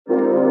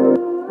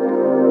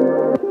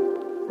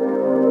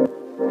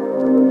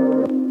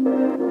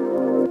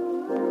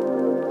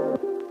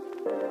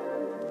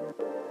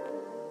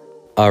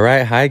All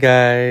right, hi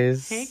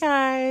guys. Hey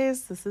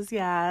guys, this is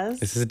Yaz.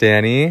 This is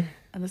Danny.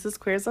 And this is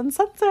Queers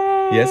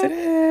Uncensored. Yes, it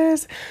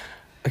is.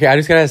 Okay, I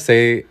just gotta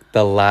say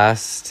the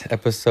last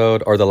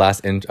episode or the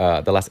last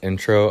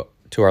intro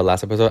to our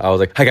last episode, I was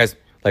like, "Hi guys,"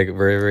 like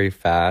very very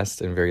fast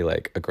and very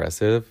like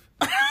aggressive.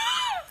 I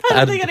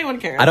don't think anyone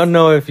cares. I don't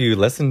know if you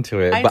listened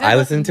to it, but I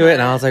listened to it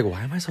and I was like,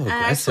 "Why am I so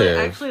aggressive?"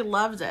 I actually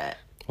loved it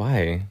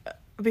Why?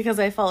 because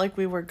I felt like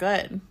we were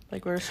good,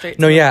 like we were straight.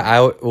 No, yeah, I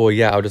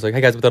was just like,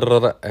 "Hey guys,"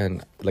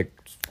 and like,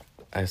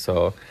 I just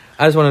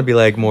wanted to be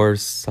like more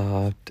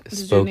soft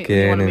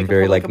spoken and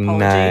very like apology?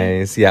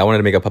 nice. Yeah, I wanted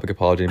to make a public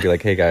apology and be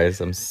like, "Hey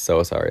guys, I'm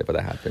so sorry but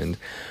that happened."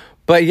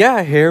 But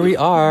yeah, here we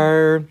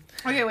are.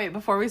 Okay, wait,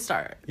 before we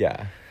start.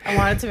 Yeah. I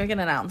wanted to make an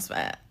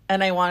announcement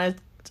and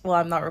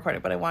I'm not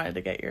recording, but I wanted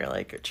to get your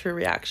like true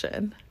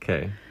reaction.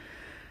 Okay.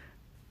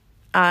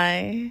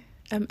 I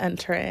am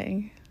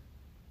entering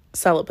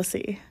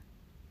celibacy.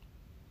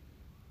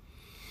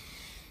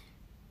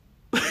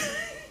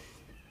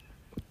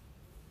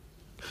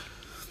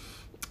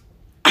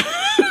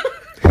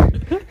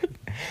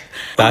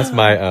 That's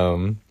my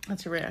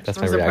That's your reaction. That's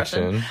my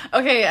reaction.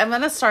 Okay, I'm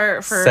gonna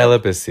start for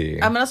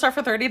celibacy. I'm gonna start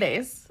for 30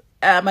 days.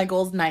 My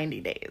goal is 90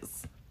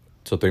 days.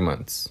 So 3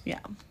 months. Yeah.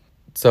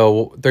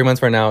 So 3 months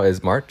from now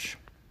is March.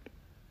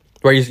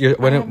 Where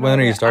when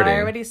are you starting? I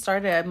already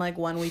started. I'm like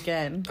 1 week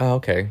in. Oh,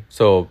 okay.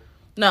 So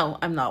No,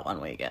 I'm not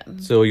 1 week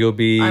in. So you'll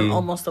be. I'm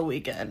almost a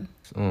week in.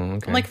 Oh,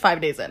 okay. I'm like 5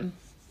 days in.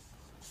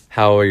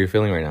 How are you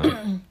feeling right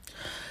now?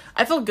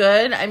 I feel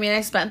good. I mean,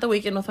 I spent the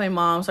weekend with my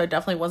mom, so I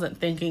definitely wasn't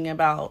thinking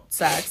about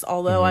sex.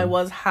 Although I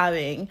was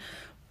having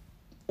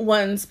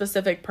one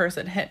specific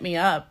person hit me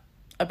up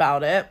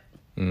about it.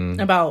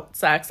 About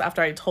sex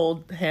after I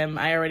told him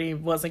I already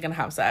wasn't gonna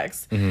have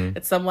sex.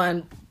 It's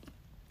someone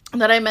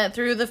that I met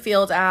through the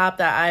Field app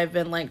that I've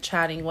been like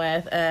chatting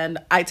with, and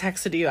I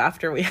texted you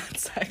after we had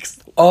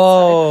sex.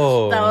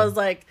 Oh, That was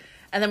like,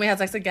 and then we had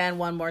sex again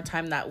one more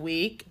time that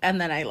week,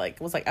 and then I like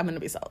was like, I'm gonna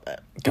be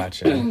celibate.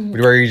 Gotcha.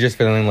 Were you just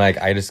feeling like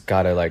I just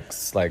gotta like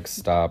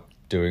stop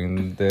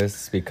doing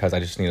this because I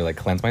just need to like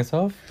cleanse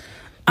myself?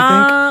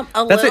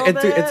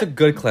 It's a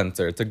good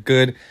cleanser. It's a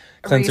good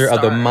cleanser of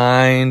the Restart.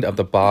 mind, of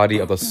the body,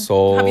 of the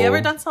soul. Have you ever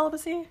done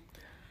celibacy? You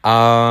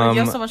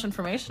have so much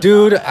information,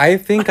 dude. about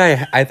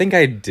it. I think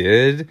I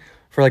did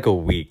for like a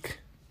week.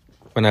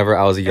 Whenever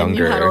I was younger, And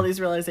you had all these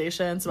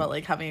realizations about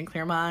like having a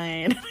clear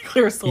mind, a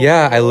clear soul.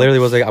 Yeah, I literally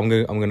was like, I'm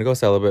gonna go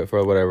celibate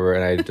for whatever,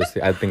 and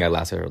I think I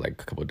lasted for like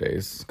a couple of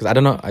days because I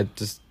don't know,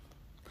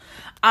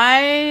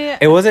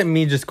 it wasn't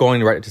me just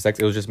going right to sex.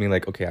 It was just me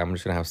like, okay, I'm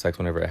just gonna have sex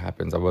whenever it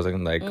happens. I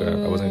wasn't like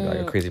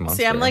a crazy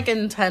monster. See, I'm like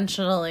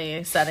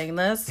intentionally setting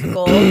this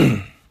goal.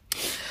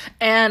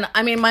 And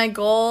I mean, my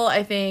goal,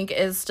 I think,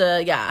 is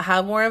to,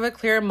 have more of a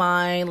clear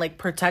mind, like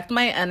protect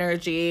my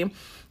energy.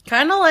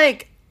 Kind of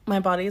like my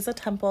body is a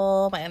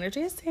temple, my energy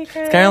is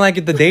sacred. It's kind of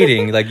like the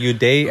dating. Like you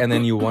date and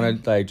then you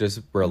want to like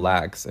just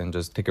relax and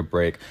just take a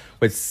break.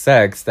 With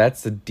sex,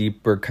 that's a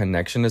deeper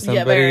connection to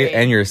somebody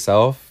and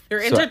yourself.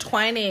 You're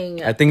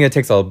intertwining. I think it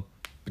takes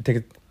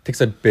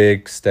a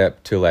big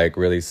step to like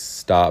really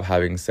stop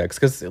having sex,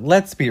 because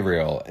let's be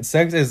real,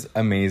 sex is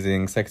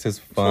amazing, sex is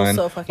fun,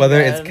 so fucking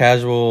whether good. It's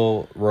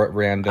casual,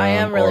 random, I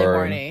am really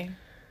horny,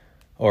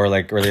 or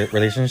like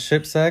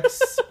relationship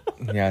sex.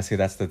 Yeah, see,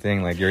 that's the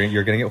thing, like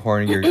you're gonna get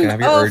horny, you're gonna have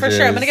your urges. For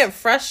sure, I'm gonna get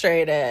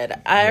frustrated.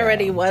 I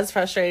already was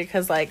frustrated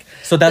because like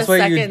so that's the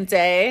what second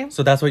day.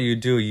 So that's what you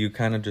do, you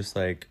kind of just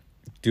like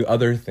do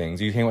other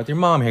things. You hang out with your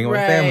mom, hang out with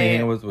family,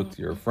 hang out with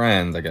your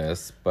friends, I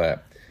guess,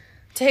 but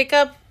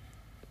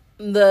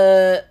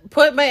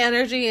put my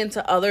energy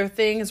into other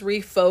things,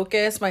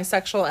 refocus my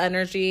sexual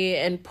energy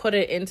and put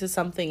it into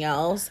something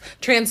else,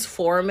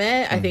 transform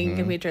it. I think it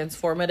can be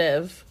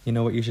transformative. You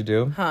know what you should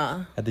do?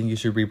 I think you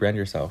should rebrand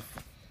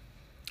yourself.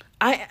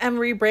 I am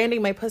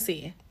rebranding my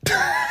pussy.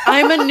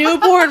 I'm a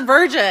newborn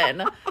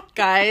virgin,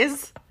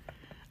 guys.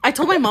 I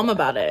told my mom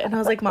about it, and I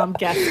was like, "Mom,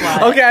 guess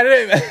what?" Okay, I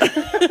didn't.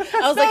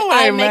 I was like,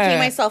 "I'm making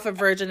myself a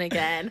virgin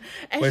again,"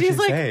 and What'd she's she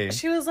like, say?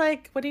 "She was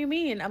like, what do you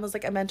mean?" I was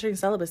like, "I'm entering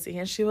celibacy,"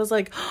 and she was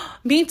like,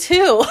 "Me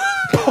too."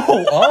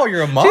 Oh,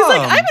 you're a mom. She's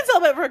like, "I've been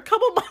celibate for a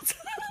couple months."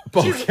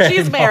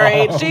 she's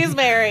married. Mom. She's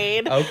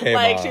married. Okay,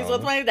 like Mom. she's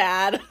with my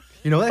dad.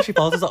 You know that she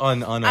follows us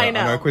on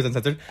our Queers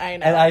Uncensored? I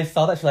know. And I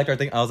saw that she liked our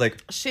thing. I was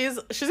like, she's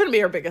gonna be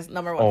her biggest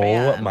number one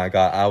fan. Oh my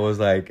god. I was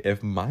like,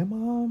 if my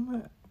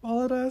mom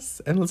followed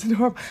us and listened to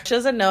her, she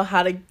doesn't know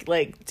how to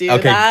like do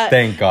that.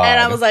 Thank God. And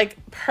I was like,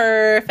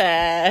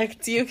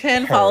 perfect. You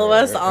can follow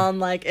us on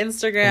like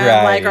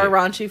Instagram, like our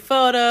raunchy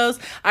photos.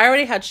 I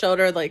already had showed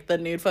her like the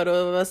nude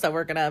photo of us that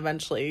we're gonna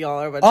eventually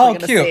gonna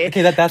cute. see.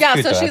 Okay, that's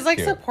cute. So though. she's like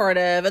cute.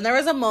 supportive, and there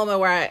was a moment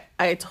where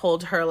I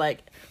told her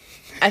like,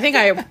 I think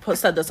I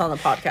said this on the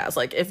podcast.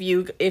 Like, if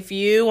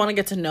you want to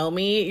get to know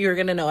me, you're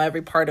going to know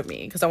every part of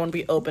me because I want to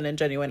be open and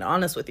genuine and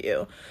honest with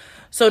you.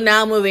 So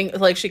now moving,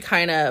 like,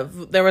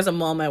 there was a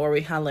moment where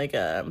we had like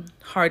a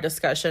hard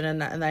discussion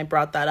and I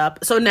brought that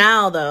up. So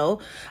now though,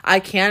 I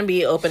can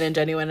be open and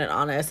genuine and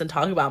honest and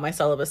talk about my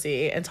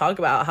celibacy and talk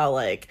about how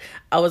like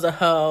I was a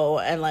hoe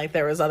and like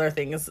there was other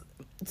things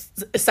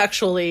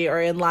sexually or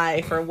in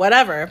life or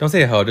whatever. Don't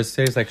say hoe, just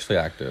say sexually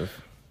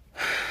active.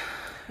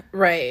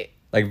 Right.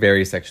 Like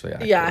very sexually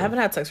active. Yeah, I haven't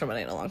had sex for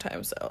money in a long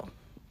time, so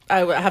I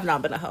have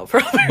not been a hoe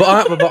for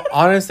but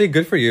honestly,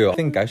 good for you. I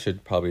think I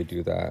should probably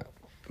do that.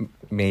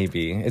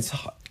 Maybe.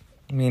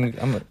 I mean,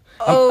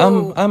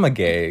 I'm a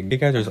gay. You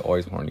guys are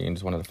always horny and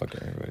just wanted to fuck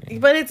everybody.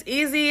 But it's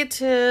easy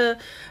to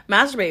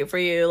masturbate for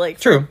you. Like,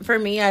 True. For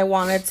me, I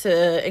wanted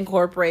to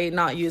incorporate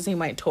not using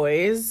my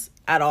toys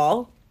at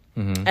all.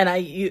 Mm-hmm. And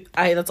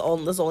that's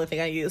the only thing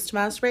I use to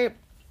masturbate.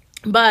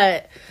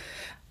 But,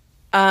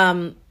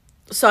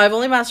 so I've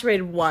only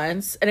masturbated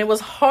once, and it was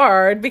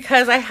hard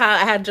because I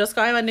had just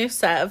gotten a new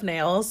set of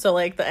nails, so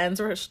like the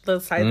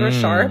sides were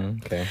sharp.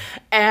 Okay.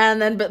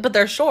 And then, but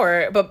they're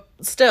short, but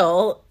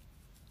still.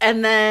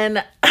 And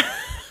then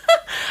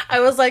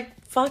I was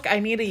like, fuck, I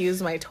need to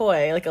use my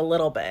toy like a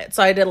little bit.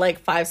 So I did like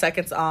 5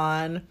 seconds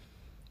on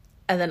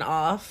and then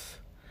off.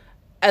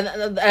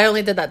 And I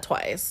only did that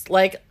twice.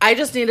 Like, I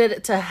just needed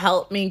it to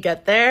help me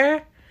get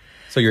there.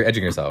 So you're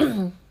edging yourself.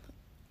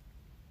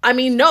 I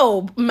mean,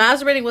 no,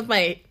 masturbating with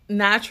my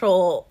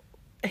natural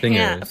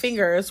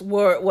fingers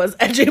was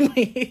edging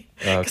me.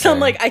 Because I'm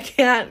like, I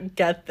can't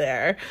get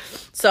there.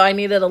 So I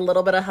needed a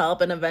little bit of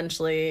help. And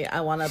eventually I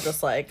want to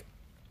just like,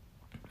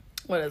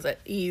 what is it?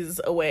 Ease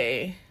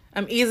away.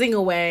 I'm easing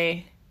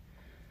away.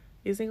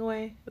 Easing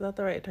away? Is that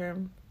the right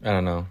term? I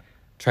don't know.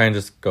 Try and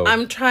just go.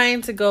 I'm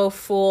trying to go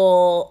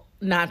full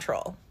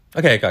natural.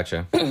 Okay,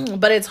 gotcha.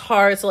 But it's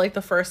hard. So like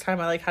the first time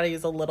I like had to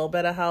use a little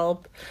bit of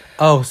help.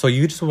 Oh, so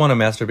you just want to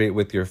masturbate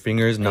with your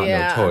fingers, not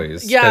no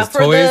toys. Yeah, for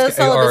toys the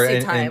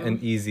celibacy time. An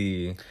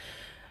easy,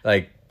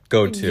 like,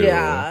 go-to.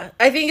 Yeah.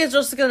 I think it's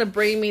just going to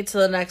bring me to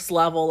the next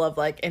level of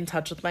like in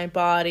touch with my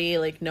body,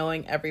 like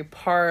knowing every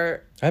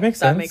part. That makes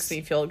sense. That makes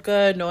me feel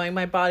good, knowing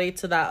my body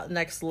to that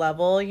next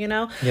level, you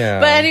know?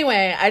 Yeah. But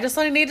anyway, I just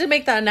need to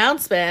make that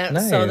announcement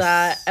Nice. so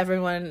that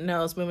everyone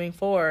knows moving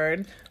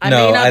forward.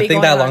 I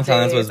think that long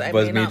silence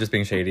was me just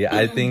being shady.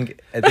 I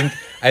think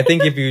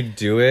if you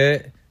do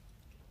it,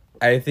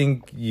 I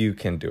think you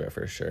can do it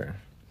for sure.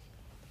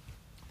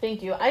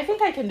 Thank you. I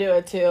think I can do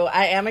it too.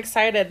 I am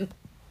excited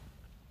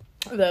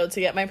though to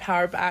get my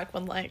power back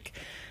when like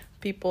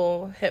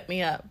people hit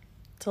me up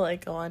to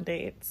like go on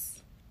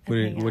dates. What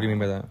do you mean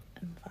by that?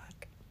 And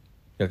fuck.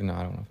 You're like, no,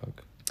 I don't want to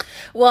fuck.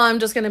 Well, I'm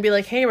just gonna be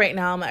like, hey, right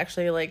now I'm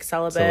actually like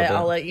celibate.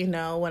 I'll let you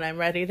know when I'm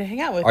ready to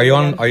hang out with you. Are you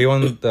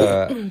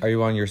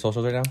on your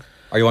socials right now?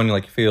 Are you on your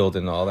like field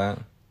and all that?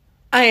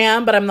 I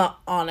am, but I'm not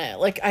on it.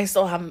 Like, I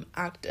still have them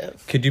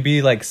active. Could you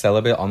be like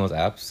celibate on those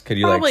apps? Could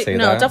you like say that?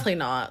 No, definitely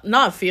not.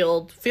 Not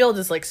Field. Field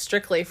is like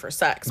strictly for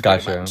sex.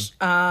 Gotcha.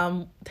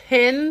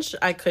 Hinge,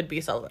 I could be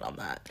celibate on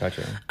that.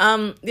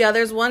 Gotcha. Yeah,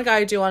 there's one guy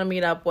I do want to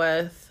meet up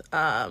with.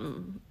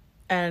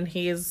 And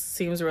he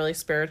seems really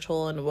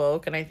spiritual and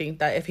woke, and I think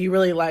that if he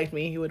really liked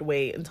me, he would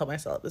wait until my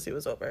celibacy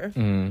was over.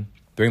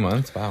 3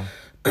 months? Wow.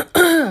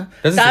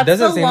 That's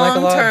a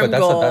long-term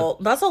goal.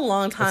 But that's a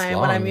long time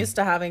when I'm used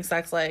to having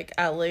sex like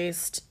at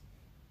least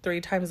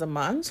 3 times a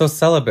month. So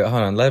celibate,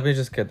 hold on, let me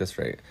just get this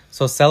straight.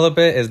 So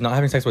celibate is not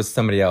having sex with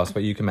somebody else,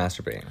 but you can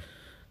masturbate.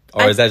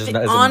 Or is that just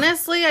not...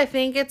 Honestly, I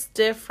think it's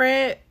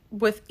different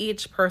with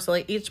each person.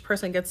 Like, each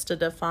person gets to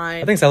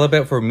define... I think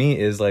celibate for me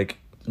is like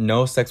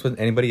no sex with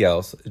anybody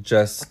else,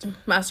 just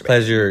masturbate.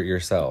 Pleasure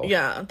yourself.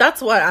 Yeah,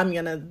 that's what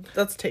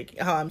that's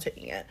how I'm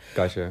taking it.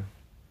 Gotcha.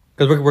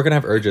 Because we're gonna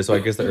have urges, so I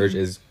guess the urge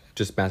is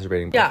just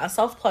masturbating. Yeah,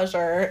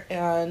 self-pleasure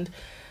and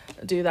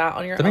do that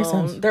on your own. Makes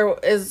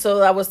sense.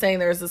 So I was saying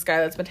there's this guy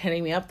that's been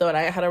hitting me up though, and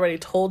I had already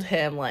told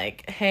him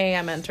like, hey,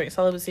 I'm entering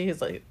celibacy.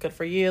 He's like, good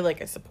for you,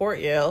 like I support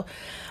you.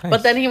 Nice.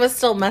 But then he was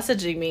still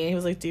messaging me. He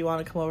was like, do you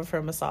want to come over for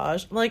a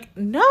massage? I'm like,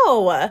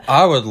 no.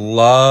 I would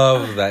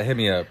love that. Hit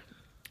me up.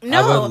 No,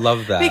 I would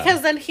love that.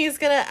 Because then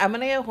I'm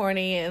gonna get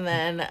horny, and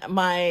then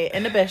my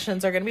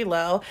inhibitions are gonna be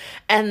low,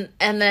 and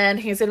then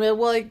he's gonna be like,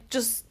 well, like,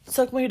 just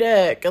suck my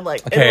dick, and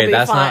like, okay, it'll be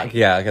that's fine. Not,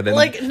 yeah, okay, then,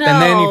 like, no,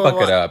 and then you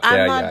fuck it up.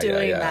 I'm not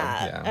doing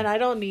that, and I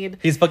don't need.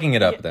 He's fucking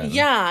it up then.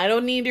 Yeah, I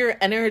don't need your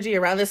energy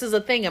around. This is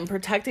a thing. I'm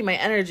protecting my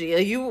energy.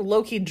 Like, you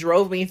low key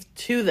drove me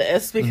to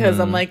this because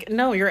I'm like,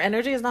 no, your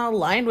energy is not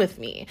aligned with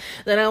me.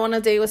 Then I want to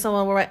date with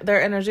someone where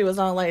their energy was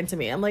not aligned to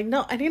me. I'm like,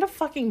 no, I need a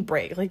fucking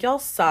break. Like, y'all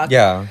suck.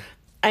 Yeah.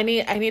 I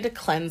need to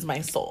cleanse my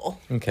soul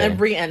and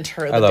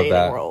re-enter the dating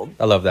world.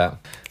 I love that.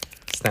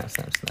 Snaps.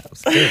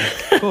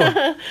 Good.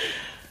 Cool.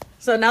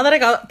 So now that I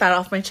got that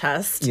off my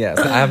chest. Yes,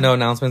 I have no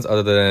announcements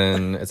other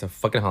than it's a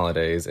fucking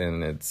holidays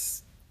and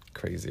it's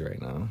crazy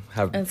right now.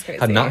 It's crazy.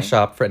 Have not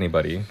shopped for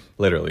anybody,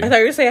 literally. I thought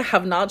you were going to say I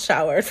have not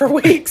showered for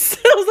weeks.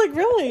 I was like,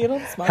 really? You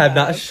don't smell Have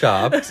not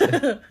shopped.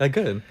 Like,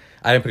 good.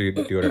 I didn't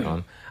put deodorant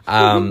on.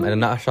 I did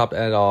not shop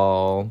at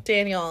all.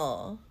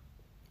 Daniel,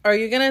 are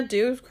you gonna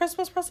do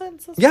Christmas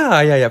presents?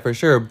 Yeah, for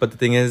sure. But the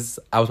thing is,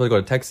 I was supposed to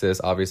go to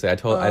Texas. Obviously, I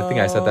think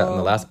I said that in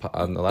the last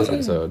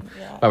episode.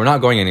 Yeah. But we're not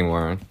going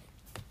anymore.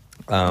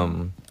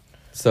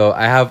 So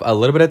I have a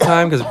little bit of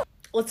time because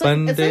it's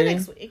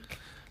next week.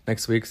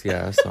 Next week's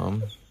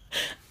so.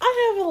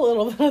 I have a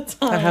little bit of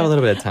time. I have a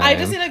little bit of time. I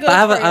just need to go.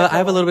 But I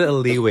have a little bit of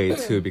leeway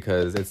too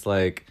because it's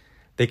like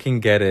they can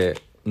get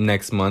it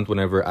next month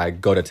whenever I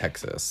go to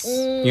Texas.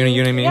 You know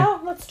what I mean? Yeah,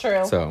 that's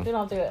true. So we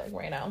don't do it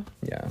right now.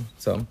 yeah.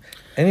 So,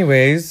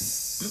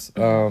 anyways,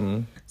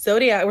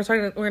 Zodiac. We're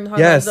gonna talk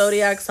Yes. about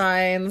zodiac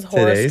signs,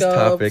 today's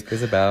horoscopes. topic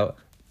is about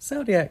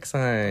zodiac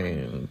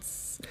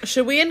signs.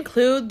 Should we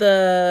include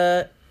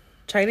the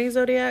Chinese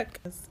zodiac?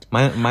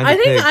 Mine's I a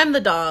think pig. I'm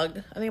the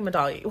dog. I think I'm a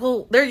doggy.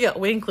 Well, there you go.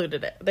 We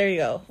included it. There you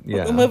go.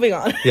 Yeah. Moving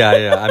on.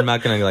 yeah. I'm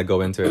not gonna like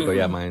go into it, but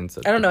yeah, mine's.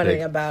 I don't know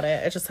anything about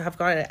it. I just have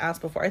gotten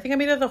asked before. I think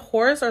I'm either the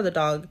horse or the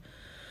dog.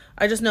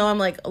 I just know I'm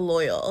like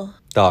loyal.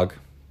 Dog.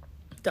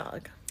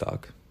 Dog.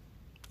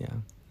 Yeah.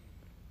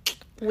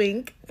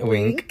 Wink.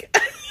 Wink.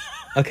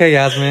 Okay,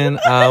 Yasmin.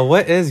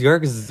 What is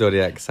your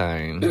zodiac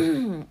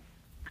sign?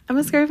 I'm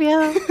a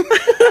Scorpio.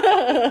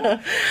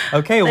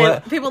 Okay,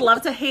 what People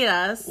love to hate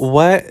us.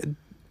 what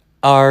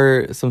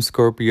are some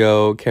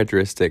Scorpio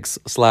characteristics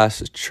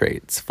 /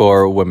 traits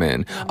for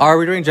women? Are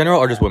we doing general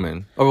or just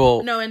women? Oh,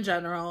 well, No, in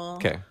general.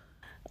 okay.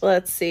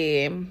 Let's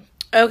see.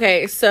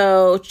 Okay,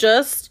 so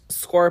just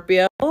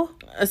Scorpio.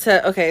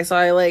 So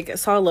I like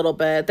saw a little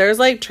bit. There's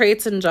like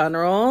traits in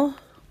general.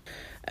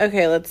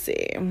 Okay, let's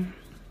see.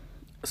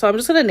 So I'm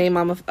just gonna name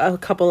a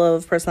couple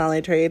of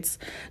personality traits: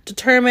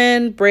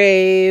 determined,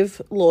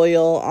 brave,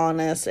 loyal,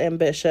 honest,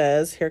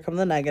 ambitious. Here come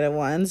the negative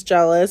ones: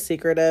 jealous,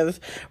 secretive,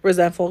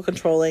 resentful,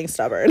 controlling,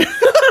 stubborn.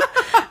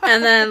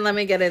 And then let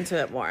me get into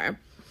it more.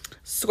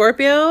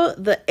 Scorpio,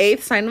 the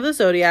 8th sign of the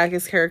zodiac,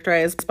 is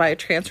characterized by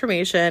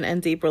transformation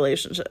and deep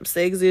relationships.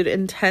 They exude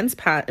intense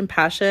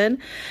passion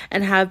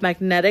and have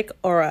magnetic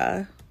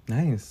aura,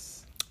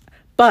 Nice.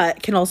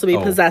 but can also be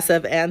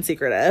possessive and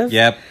secretive.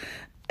 Yep.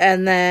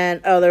 And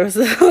then, there was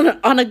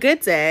on a good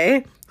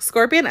day,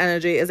 Scorpion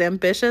energy is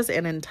ambitious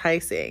and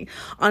enticing.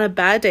 On a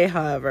bad day,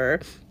 however,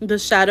 the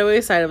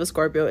shadowy side of a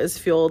Scorpio is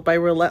fueled by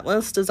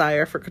relentless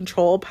desire for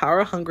control.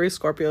 Power-hungry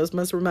Scorpios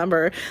must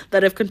remember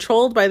that if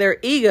controlled by their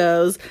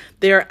egos,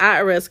 they are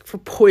at risk for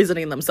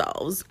poisoning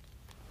themselves.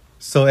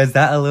 So is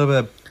that a little bit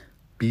of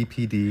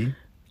BPD?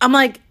 I'm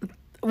like,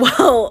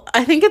 well,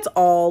 I think it's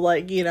all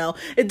like,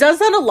 it does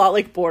sound a lot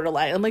like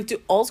borderline. I'm like,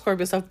 do all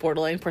Scorpios have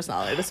borderline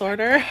personality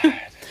disorder?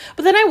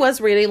 But then I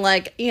was reading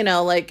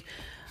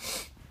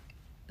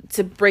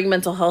to bring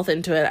mental health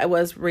into it, I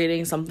was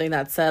reading something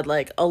that said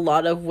like a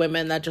lot of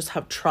women that just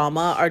have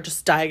trauma are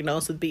just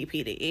diagnosed with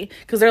BPD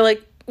because they're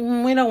like,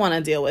 we don't want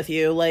to deal with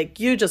you. Like,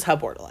 you just have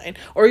borderline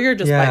or you're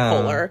just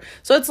bipolar.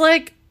 So it's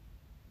like,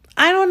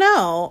 I don't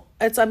know.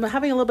 I'm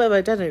having a little bit of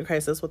identity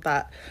crisis with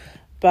that.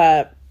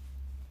 But,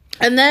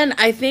 and then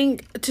I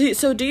think,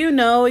 so do you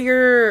know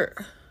your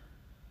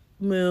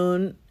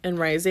moon and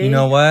rising? You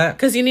know what?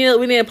 Because we need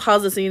to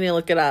pause this and you need to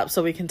look it up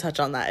so we can touch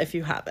on that if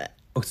you haven't.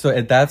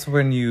 So that's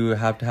when you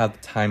have to have the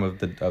time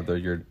of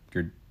your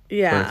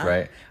Yeah. birth,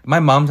 right? My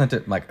mom sent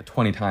it like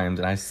 20 times,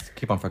 and I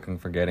keep on fucking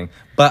forgetting.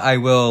 But I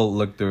will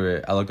look through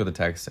it. I'll look through the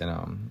text,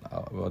 and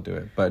we'll do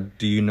it. But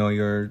do you know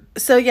your?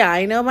 So yeah,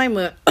 I know my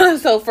moon.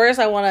 So first,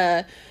 I want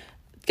to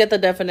get the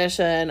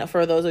definition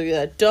for those of you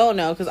that don't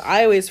know, because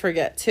I always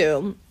forget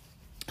too.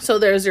 So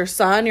there's your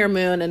sun, your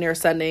moon, and your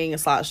ascending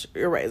 /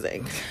 your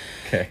rising.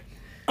 Okay.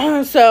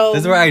 So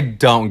This is where I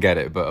don't get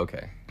it, but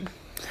okay.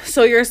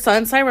 So your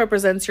sun sign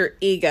represents your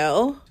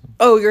ego.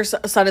 Oh, your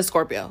sun is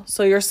Scorpio.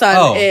 So your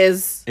sun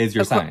is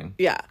your sign.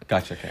 Yeah.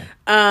 Gotcha.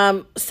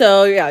 Okay.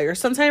 So yeah, your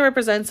sun sign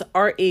represents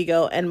our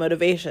ego and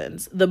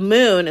motivations. The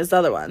moon is the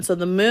other one. So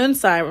the moon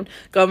sign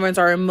governs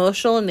our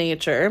emotional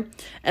nature,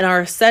 and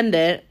our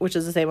ascendant, which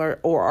is the same,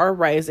 or our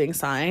rising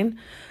sign,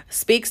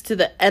 speaks to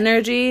the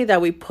energy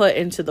that we put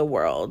into the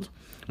world.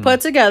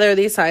 Put together,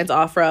 these signs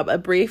offer up a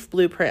brief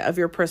blueprint of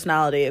your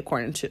personality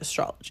according to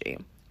astrology.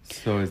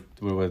 So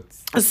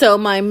what's? So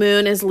my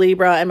moon is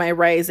Libra and my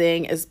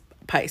rising is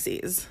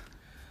Pisces.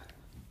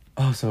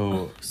 Oh,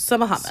 so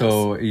Bahamas.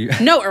 So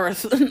no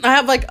Earth. I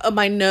have like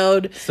my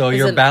node. So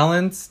you're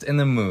balanced in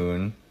the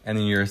moon, and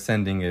then your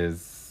ascending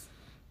is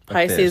a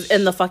Pisces fish.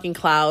 in the fucking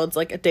clouds,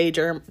 like a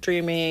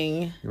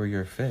daydreaming.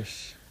 You're a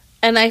fish.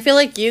 And I feel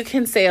like you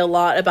can say a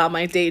lot about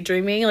my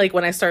daydreaming. Like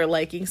when I start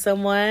liking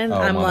someone,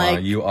 I'm Mama,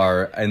 like, you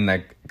are in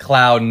the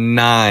cloud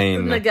 9,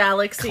 in the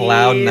galaxy.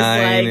 Cloud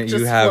 9. Like,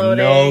 you have floating.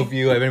 no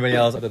view of anybody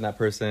else other than that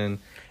person.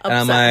 Obsessed. And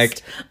I'm like,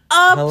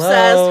 obsessed.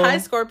 hello? Hi,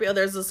 Scorpio.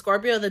 There's a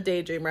Scorpio, the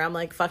daydreamer. I'm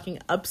like fucking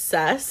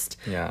obsessed.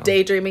 Yeah.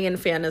 Daydreaming in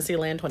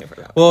Fantasyland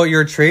 24/7. Well,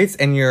 your traits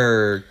and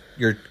your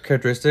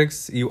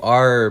characteristics, you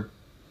are.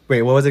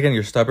 Wait, what was it again?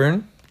 You're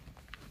stubborn.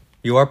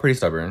 You are pretty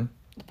stubborn.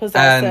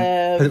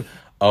 Possessive.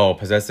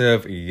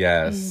 Possessive.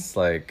 Yes,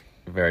 like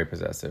very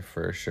possessive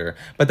for sure.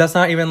 But that's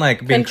not even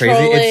like being crazy.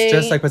 Controlling. It's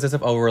just like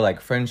possessive over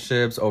like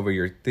friendships, over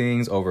your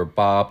things, over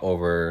Bob,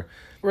 over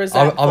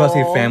Resentful.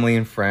 obviously family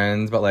and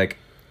friends. But like,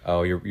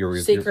 you're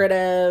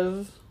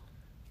Secretive.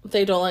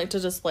 They don't like to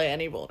display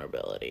any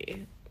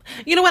vulnerability.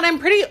 You know what? I'm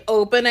pretty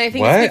open. I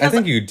think. What? It's because I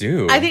think you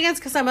do. I think it's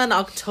because I'm an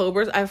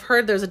October. I've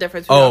heard there's a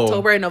difference between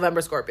October and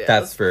November Scorpio.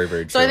 That's very,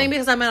 very true. So I think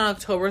because I'm an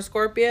October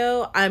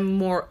Scorpio, I'm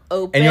more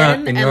open And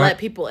you're and let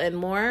people in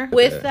more.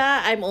 With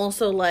that, I'm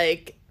also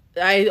like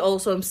I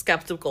also am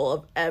skeptical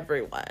of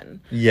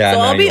everyone. Yeah, so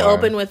no, I'll be you are.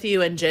 open with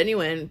you and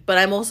genuine, but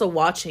I'm also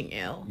watching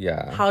you.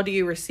 Yeah. How do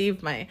you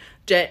receive my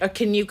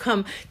can you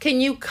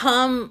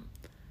come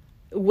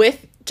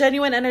with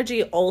genuine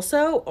energy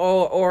also,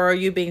 or are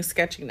you being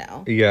sketchy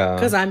now? Yeah.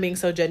 Because I'm being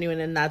so genuine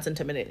and that's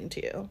intimidating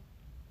to you.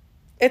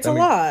 It's That a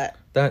makes- lot.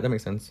 That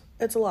makes sense.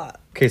 It's a lot.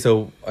 Okay,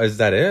 so is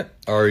that it?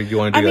 Or do you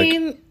want to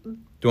do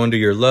do you want to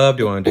do your love?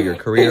 Do you want to do your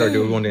career? Or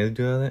do you want to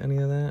do any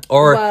of that?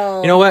 Or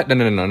Well, you know what?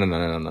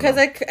 No. because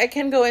I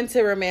can go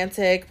into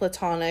romantic,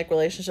 platonic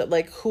relationship.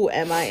 Like, who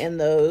am I in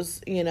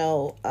those? You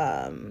know.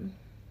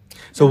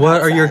 So in what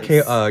that are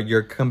sense.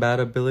 your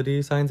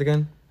compatibility signs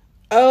again?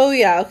 Oh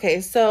yeah,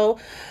 okay. So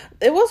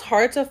it was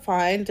hard to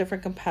find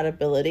different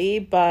compatibility,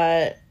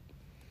 but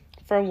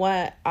from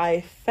what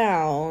I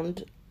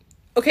found,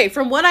 okay,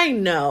 from what I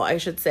know, I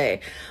should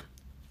say,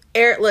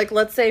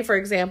 let's say for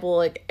example,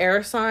 like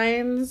air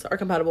signs are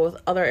compatible with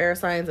other air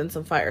signs and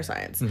some fire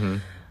signs. Mm-hmm.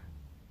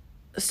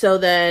 So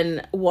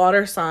then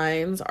water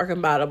signs are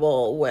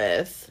compatible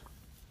with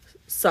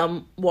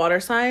some water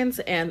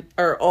signs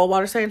or all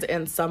water signs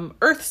and some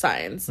earth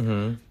signs.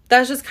 Mm-hmm.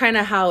 That's just kind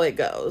of how it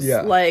goes.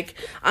 Yeah. Like,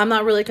 I'm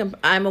not really,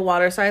 I'm a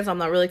water sign, so I'm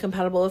not really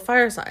compatible with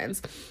fire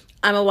signs.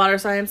 I'm a water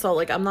sign, so,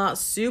 like, I'm not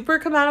super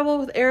compatible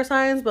with air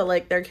signs, but,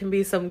 like, there can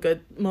be some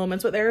good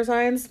moments with air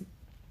signs.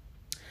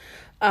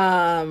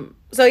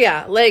 So,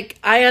 yeah, like,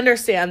 I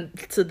understand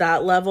to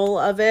that level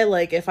of it.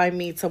 Like, if I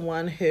meet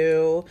someone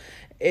who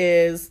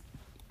is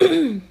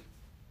an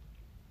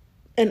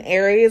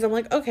Aries, I'm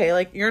like, okay,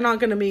 like, you're not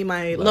going to be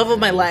my love of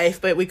my life,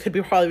 but we could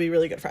probably be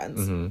really good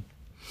friends.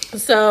 Mm-hmm.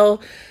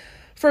 So...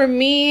 For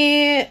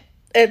me,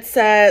 it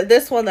said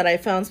this one that I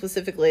found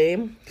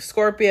specifically,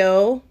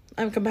 Scorpio,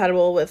 I'm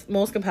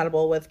most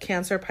compatible with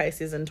Cancer,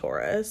 Pisces, and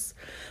Taurus,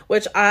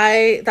 which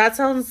that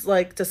sounds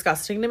like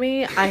disgusting to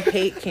me. I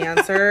hate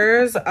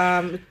Cancers.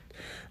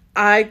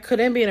 I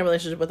couldn't be in a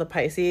relationship with a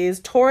Pisces.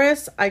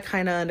 Taurus, I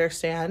kind of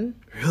understand.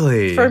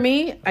 Really? For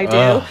me, I do.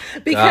 Oh,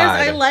 because God.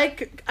 I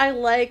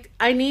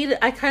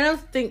kind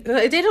of think,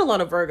 I dated a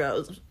lot of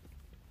Virgos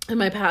in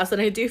my past,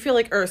 and I do feel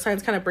like earth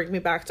signs kind of bring me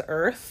back to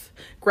earth,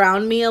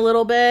 ground me a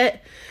little bit.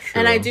 True.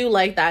 And I do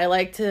like that. I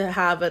like to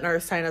have an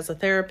earth sign as a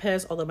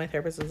therapist, although my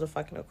therapist is a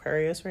fucking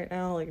Aquarius right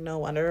now. Like, no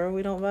wonder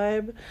we don't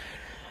vibe.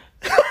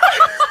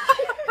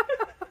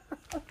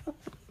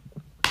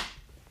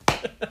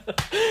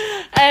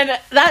 And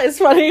that is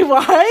funny.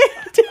 Why?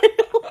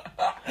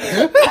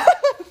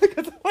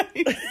 Because the way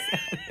you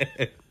said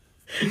it.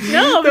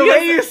 No, The because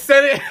way you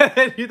said it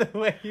and the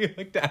way you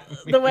looked at me.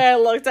 the way I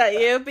looked at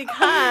you,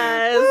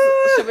 because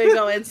should we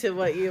go into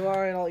what you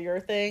are and all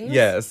your things?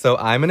 Yeah, so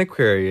I'm an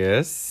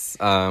Aquarius.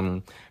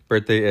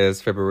 Birthday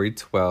is February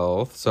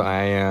 12th. So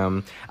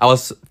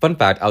fun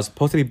fact, I was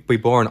supposed to be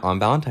born on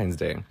Valentine's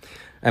Day.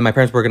 And my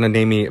parents were going to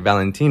name me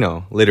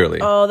Valentino, literally.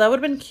 Oh, that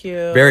would have been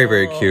cute. Very,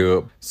 very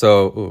cute.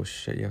 So, oh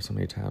shit, you have so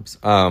many tabs.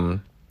 Yeah,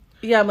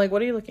 I'm like,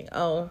 what are you looking?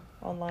 Oh,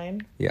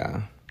 online.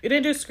 Yeah. You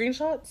didn't do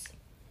screenshots?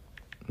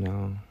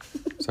 No.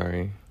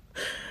 Sorry.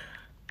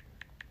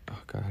 Oh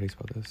god, how do you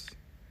spell this?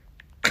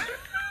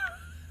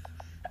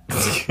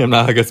 I'm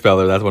not a good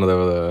speller. That's one of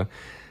the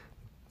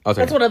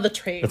okay. That's one of the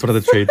traits. That's one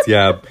of the traits,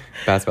 yeah.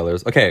 Bad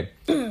spellers. Okay.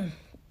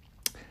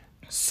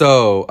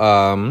 So,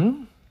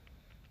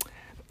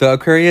 the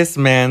Aquarius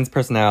man's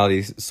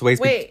personality sways...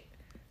 Wait.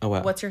 Oh,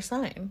 wow. What's your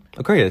sign?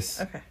 Aquarius.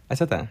 Okay. I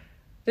said that.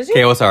 Did you?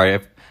 Okay, well, sorry.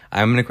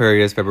 I'm an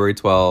Aquarius, February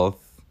 12th.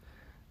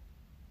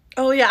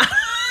 Oh, yeah.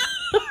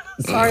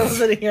 Sorry, I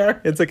wasn't here.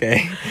 It's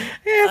okay. Yeah,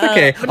 it's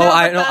okay. but no, but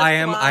I that's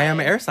am why. an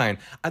air sign.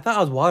 I thought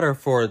I was water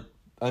for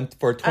 27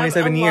 a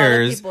lot of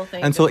years people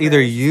think until either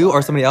Aquarius is you or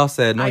water. somebody else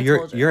said, "No, I you're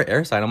told you. you're an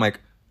air sign." I'm like,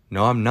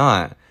 "No, I'm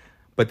not."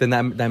 But then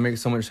that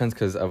makes so much sense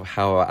because of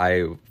how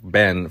I've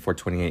been for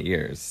 28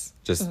 years.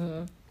 Just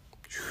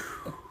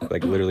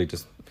like literally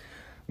just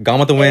gone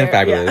with the wind, Air,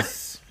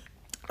 fabulous.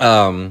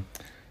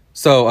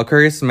 So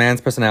Aquarius man's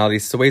personality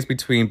sways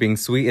between being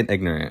sweet and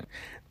ignorant.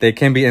 They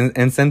can be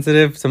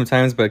insensitive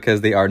sometimes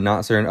because they are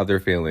not certain of their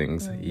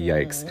feelings.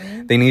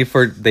 Yikes. They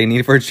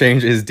need for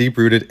change is deep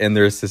rooted in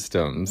their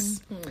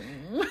systems.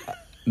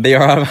 They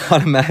are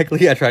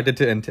automatically attracted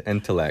to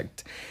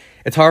intellect.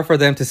 It's hard for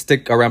them to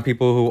stick around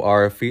people who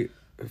are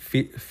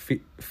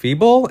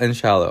feeble and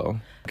shallow.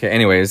 Okay,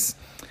 anyways.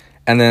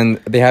 And then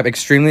they have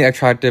extremely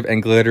attractive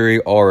and glittery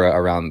aura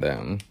around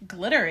them.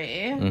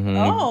 Glittery?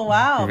 Oh,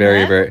 wow. Very,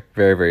 man. very,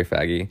 very, very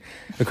faggy.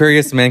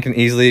 Aquarius men can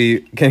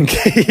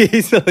get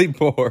easily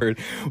bored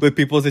with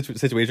people's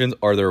situations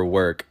or their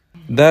work.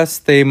 Thus,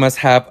 they must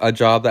have a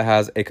job that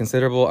has a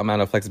considerable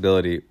amount of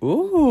flexibility.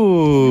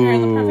 Ooh. You're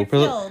in the perfect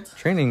field.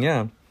 Training,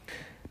 yeah.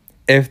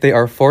 If they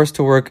are forced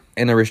to work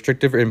in a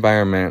restrictive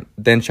environment,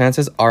 then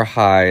chances are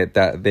high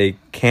that they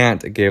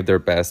can't give their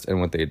best in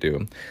what they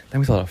do. That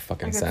makes a lot of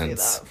fucking I can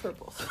sense. see that for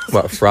both.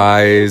 What,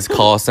 fries,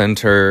 call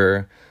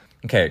center.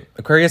 Okay,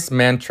 Aquarius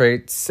man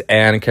traits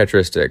and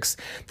characteristics.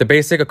 The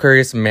basic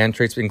Aquarius man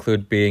traits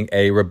include being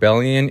a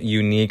rebellion,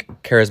 unique,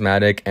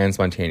 charismatic, and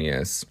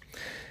spontaneous.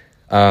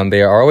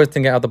 They are always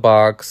thinking out the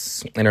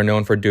box and are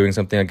known for doing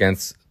something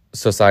against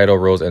societal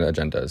rules and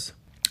agendas.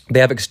 They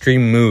have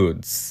extreme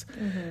moods.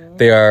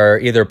 They are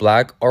either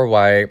black or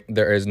white.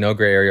 There is no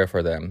gray area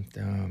for them.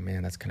 Oh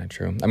man, that's kind of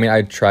true. I mean,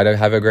 I try to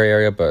have a gray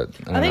area, but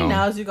I think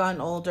now as you've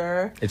gotten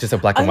older, it's just a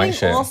black and white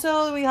shit.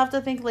 Also, we have to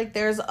think like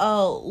there's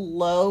a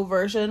low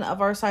version of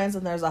our signs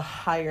and there's a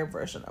higher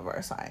version of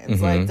our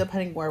signs, like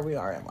depending where we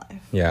are in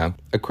life. Yeah.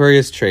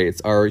 Aquarius traits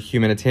are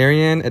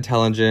humanitarian,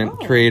 intelligent,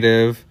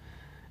 creative,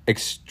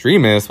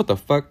 extremist. What the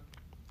fuck?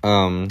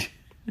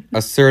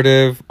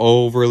 Assertive,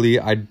 overly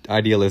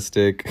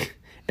idealistic,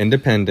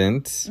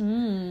 independent,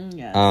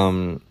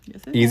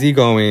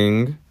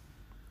 easygoing.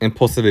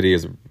 Impulsivity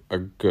is a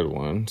good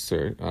one.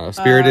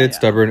 Spirited,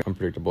 stubborn,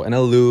 unpredictable, and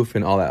aloof,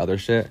 and all that other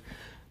shit.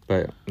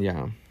 But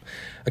yeah.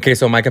 Okay,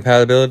 so my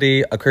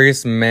compatibility: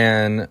 Aquarius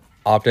man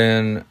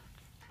often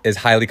is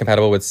highly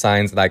compatible with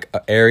signs like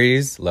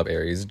Aries, love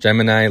Aries,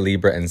 Gemini,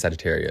 Libra, and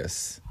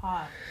Sagittarius.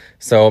 Hot.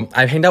 So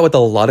I've hanged out with a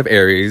lot of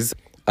Aries.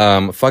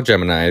 Fuck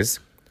Geminis.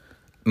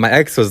 My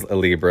ex was a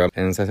Libra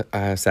and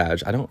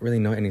Sag. I don't really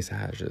know any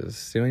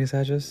Sages. Do you know any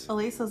Sages?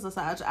 Elisa's a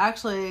Sag.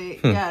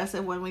 Actually, yes.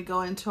 And when we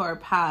go into our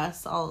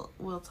past,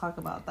 we'll talk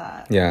about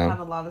that. Yeah. I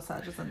have a lot of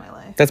Sages in my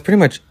life. That's pretty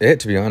much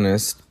it, to be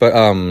honest. But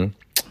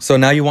so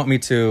now you want me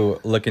to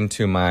look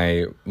into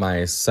my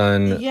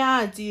sun?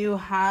 Yeah. Do you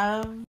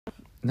have?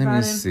 Let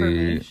me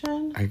see.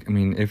 I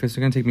mean, if it's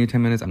gonna take me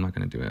 10 minutes, I'm not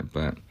gonna do it.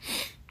 But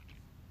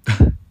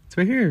it's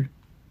right here.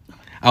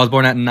 I was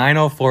born at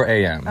 9:04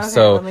 a.m. Okay,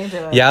 so let me do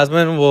it.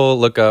 Yasmin will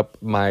look up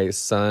my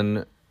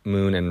sun,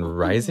 moon, and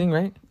rising,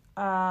 right?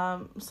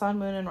 Sun,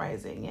 moon, and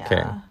rising. Yeah.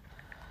 Okay.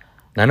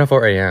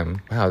 9:04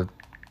 a.m. Wow.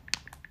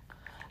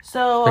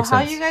 So Makes how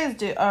sense. you guys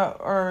do,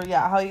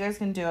 how you guys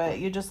can do it?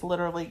 You just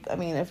literally, I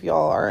mean, if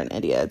y'all aren't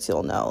idiots,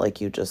 you'll know.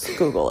 Like, you just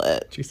Google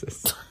it.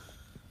 Jesus.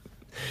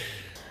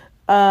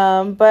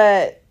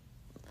 But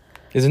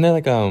Isn't there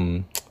like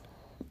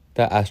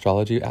that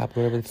astrology app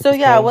or whatever? So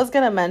yeah, I was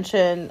gonna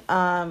mention,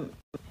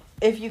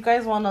 if you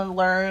guys want to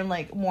learn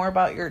like more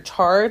about your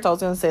charts, I was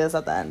gonna say this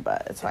at the end,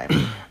 but it's fine.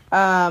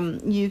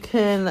 You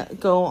can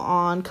go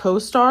on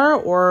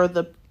CoStar or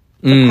the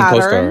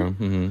pattern,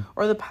 CoStar.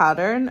 or the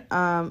pattern.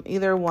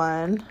 Either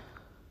one.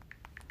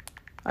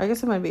 I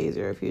guess it might be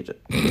easier if you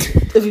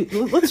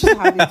let's just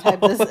have you type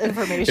this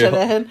information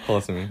in.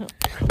 Hold on to me.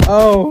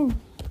 Oh,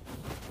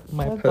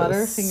 my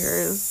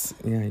butterfingers.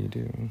 Yeah, you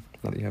do.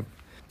 Now that you have.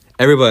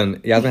 Everyone,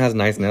 Yasmin has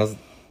nice nails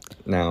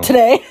now.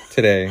 Today.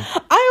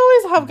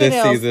 I always have good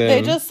this nails. Season,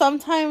 they just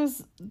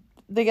sometimes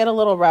they get a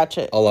little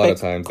ratchet. A lot of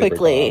times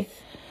quickly.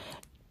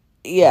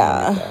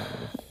 Yeah.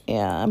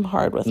 Yeah, I'm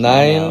hard with my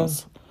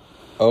nails.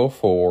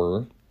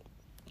 9:04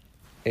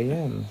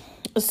 a.m.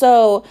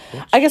 So,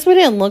 bitch. I guess we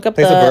didn't look up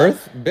place of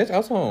birth. Bitch, I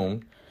was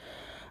home.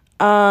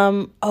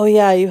 Oh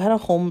yeah, you had a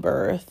home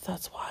birth.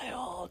 That's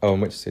wild. Oh,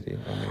 in which city?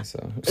 Oh,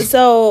 Mesa.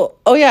 So,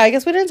 oh yeah, I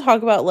guess we didn't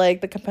talk about like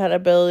the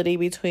compatibility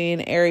between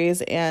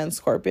Aries and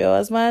Scorpio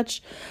as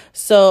much.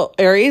 So,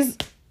 Aries,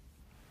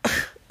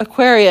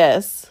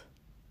 Aquarius.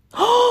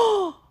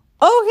 Oh,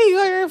 okay, you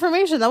got your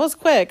information. That was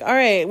quick. All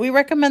right, we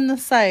recommend the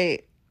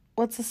site.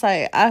 What's the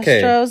site?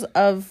 Astros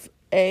of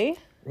A.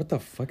 What the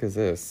fuck is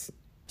this?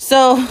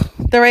 So,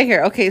 they're right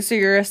here. Okay, so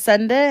your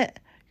ascendant,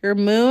 your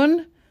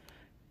moon.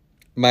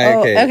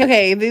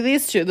 Okay,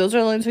 these two. Those are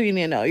the only two you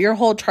need to know. Your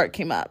whole chart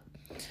came up.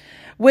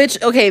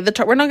 Which, okay,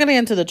 we're not going to get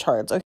into the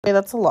charts. Okay,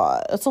 that's a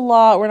lot. It's a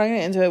lot. We're not going to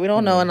get into it. We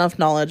don't know enough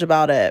knowledge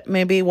about it.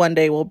 Maybe one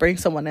day we'll bring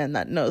someone in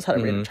that knows how to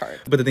read a chart.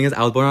 But the thing is,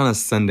 I was born on a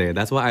Sunday.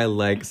 That's why I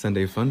like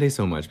Sunday Fun Day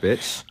so much,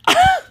 bitch.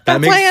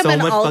 That makes so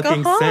much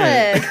fucking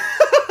sense.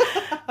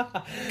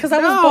 Because I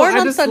was born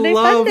on Sunday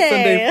Fun Day.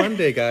 Sunday Fun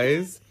Day,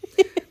 guys.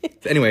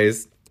 So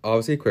anyways,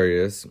 obviously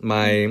Aquarius.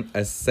 My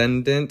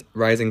ascendant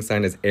rising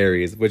sign is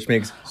Aries, which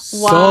makes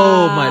so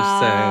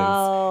much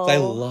sense. I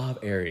love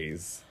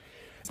Aries.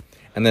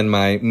 And then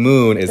my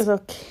moon is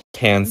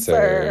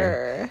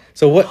Cancer.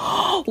 So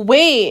what?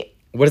 Wait.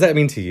 What does that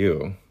mean to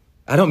you?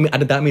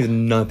 That means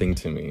nothing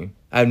to me.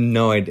 I have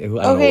no idea.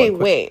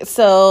 Wait.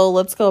 So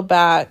let's go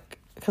back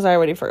because I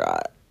already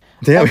forgot.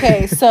 Damn.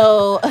 Okay,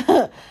 so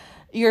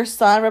your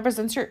sun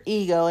represents your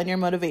ego and your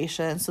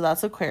motivation. So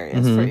that's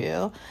Aquarius for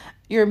you.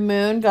 Your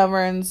moon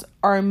governs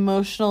our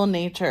emotional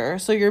nature.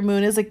 So your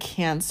moon is a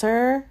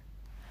Cancer.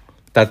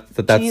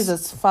 That's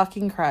Jesus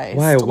fucking Christ.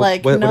 Why?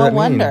 What no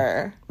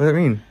wonder. What does that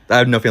mean? I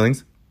have no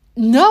feelings.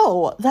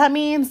 No, that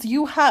means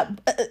you have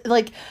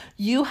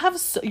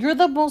you're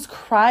the most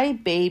cry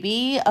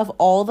baby of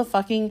all the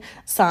fucking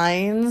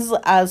signs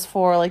as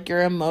for like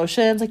your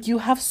emotions. Like you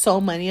have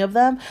so many of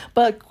them,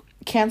 but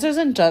Cancers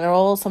in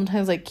general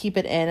sometimes like keep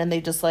it in and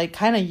they just like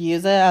kind of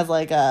use it as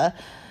like a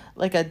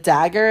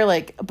dagger,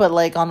 like, but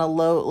like on a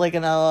low, like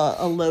in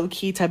a low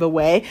key type of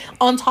way.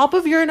 On top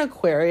of you're an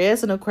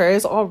Aquarius, and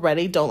Aquarius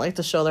already don't like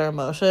to show their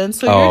emotions,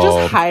 so you're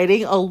just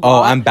hiding a lot.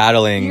 Oh, I'm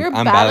battling.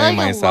 I'm battling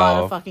myself. A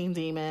lot of fucking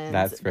demons.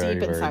 That's very,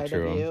 deep inside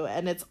very true. of you,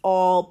 and it's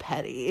all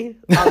petty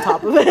on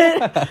top of it.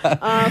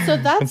 So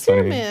that's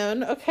your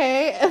moon,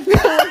 okay? And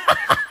then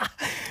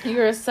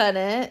your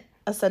ascendant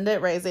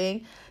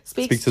rising.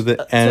 speak to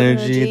the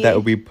energy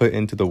that we put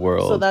into the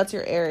world. So that's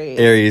your Aries.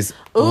 Aries.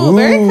 Ooh.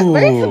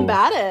 Very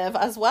combative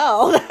as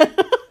well.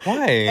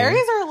 Why?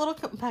 Aries are a little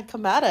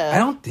combative. I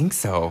don't think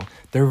so.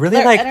 They're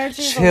really like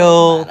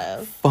chill,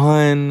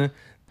 fun.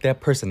 They have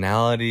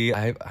personality.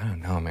 I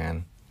don't know,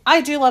 man.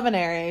 I do love an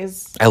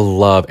Aries. I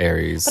love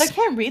Aries. But I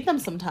can't read them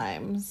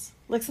sometimes.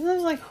 Like,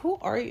 sometimes, like, who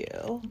are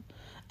you?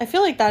 I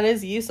feel like that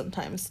is you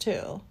sometimes,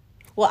 too.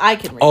 Well, I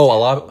can read you.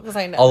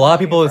 A lot of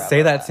people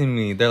say that to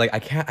me. They're like, I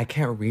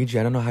can't read you.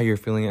 I don't know how you're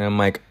feeling. And I'm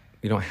like,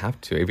 you don't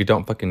have to. If you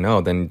don't fucking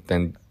know, then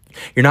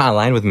you're not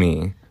aligned with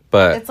me.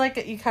 But it's like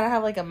you kind of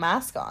have, like, a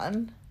mask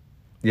on.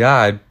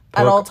 Yeah.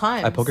 At all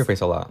times. I poker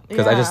face a lot.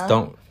 Because I just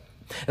don't.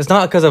 It's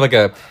not because of like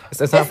a.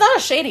 It's not a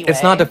shady way.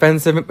 It's not a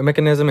defensive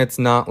mechanism. It's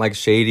not like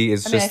shady.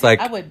 It's just like.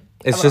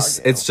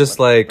 It's just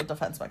like.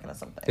 Defense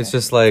mechanism thing. It's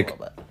just like.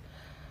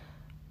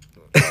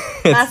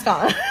 Mask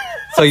on.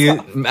 So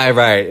you.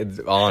 Right.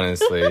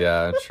 Honestly.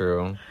 Yeah.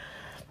 True.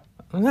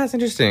 Well, that's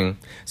interesting.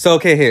 So,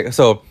 okay. Here.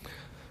 So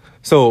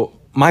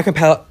my I'm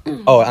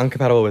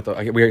compatible with.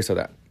 Okay, we already said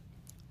that.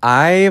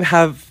 I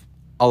have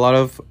a lot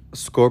of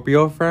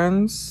Scorpio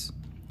friends,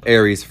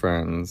 Aries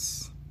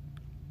friends.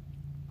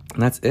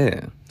 And that's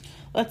it.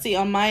 Let's see.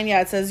 On mine,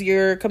 it says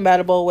you're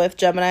compatible with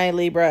Gemini,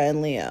 Libra,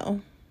 and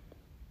Leo.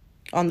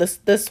 On this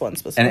one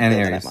specifically.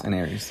 And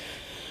Aries.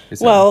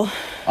 Well,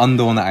 on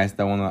the one that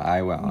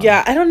I went on.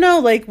 Yeah, I don't know.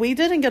 Like, we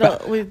didn't get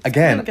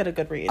a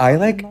good read.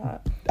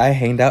 I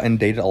hanged out and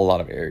dated a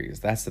lot of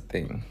Aries. That's the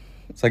thing.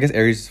 So I guess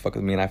Aries fuck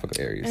with me and I fuck with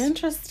Aries.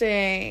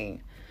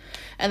 Interesting.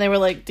 And they were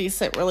like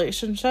decent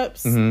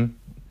relationships. Mm-hmm.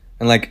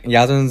 And like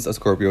Yasmin's a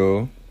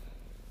Scorpio.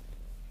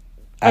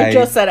 I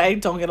just said I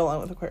don't get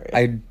along with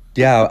Aquarius.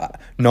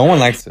 No one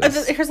likes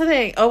this. Here's the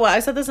thing. Oh, well, I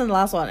said this in the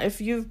last one.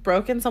 If you've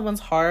broken someone's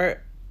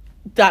heart,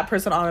 that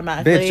person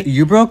automatically. Bitch,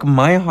 you broke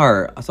my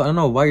heart. So I don't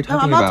know why you're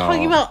talking about. I'm not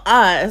talking about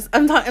us.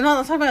 I'm not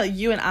talking about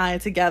you and I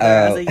together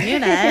as a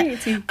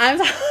unit. I'm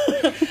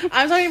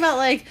talking about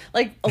like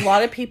a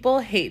lot of people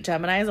hate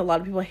Geminis. A lot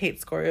of people hate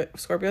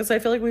Scorpios. So I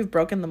feel like we've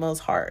broken the most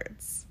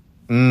hearts.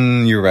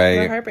 You're right.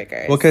 We're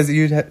heartbreakers. Well, because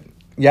you had.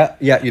 Yeah,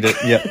 you did.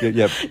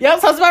 Yep. Yep,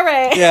 sounds about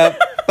right. Yeah,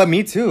 but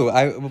me too.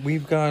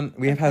 We've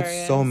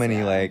had so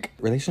many like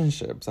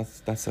relationships.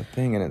 That's the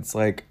thing, and it's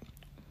like,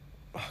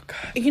 oh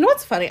god. You know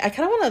what's funny? I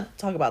kind of want to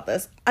talk about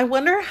this. I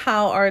wonder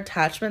how our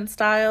attachment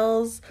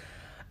styles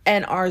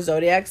and our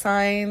zodiac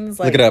signs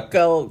look it up.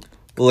 Go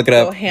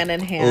hand in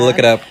hand. Look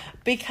it up.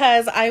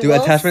 Because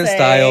attachment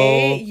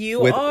style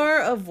you are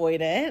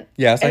avoidant.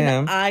 Yes, I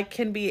am. I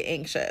can be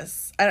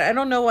anxious. I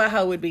don't know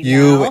how it would be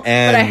now, but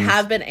I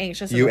have been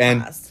anxious in the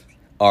past.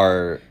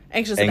 Are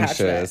anxious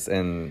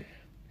and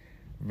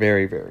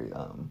very, very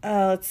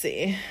let's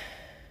see.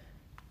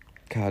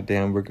 God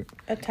damn, we're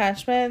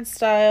attachment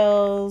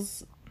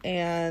styles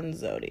and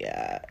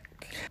zodiac.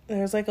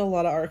 There's like a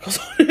lot of articles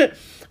on it.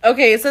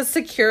 Okay, it says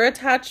secure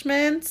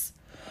attachments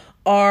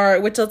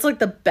which that's like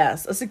the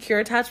best. A secure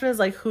attachment is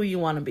like who you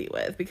want to be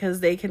with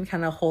because they can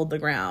kind of hold the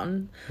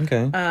ground.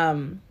 Okay.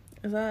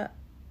 Is that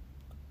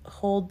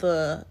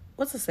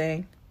what's the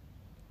saying?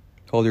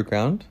 Hold your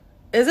ground?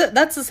 Is it?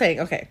 That's the saying.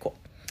 Okay, cool.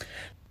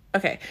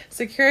 Okay,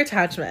 secure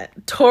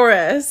attachment.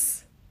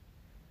 Taurus,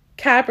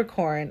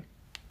 Capricorn,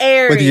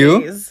 Aries. With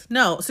you?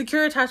 No,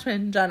 secure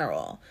attachment in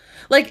general.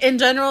 Like, in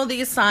general,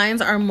 these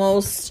signs are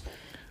most...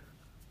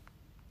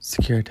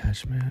 Secure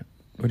attachment?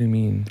 What do you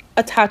mean?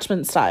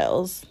 Attachment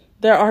styles.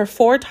 There are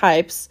 4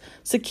 types: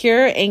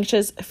 secure,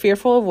 anxious,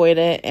 fearful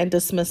avoidant, and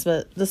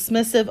dismissive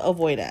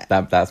avoidant.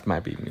 That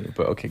might be me,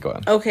 but okay, go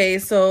on. Okay,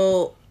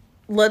 so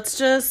let's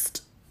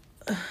just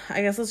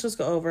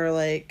go over,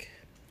 like...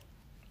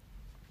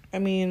 I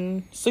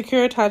mean,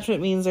 secure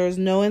attachment means there's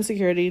no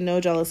insecurity,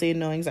 no jealousy,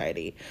 no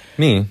anxiety.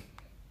 Me?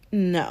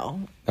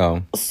 No.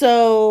 Oh.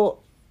 So,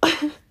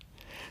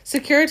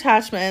 secure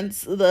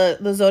attachments,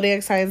 the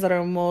zodiac signs that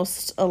are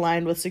most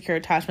aligned with secure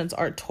attachments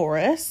are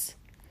Taurus.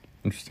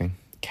 Interesting.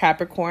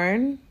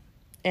 Capricorn.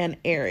 And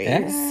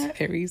Aries.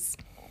 Aries.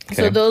 Okay.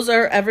 So those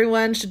are,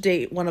 everyone should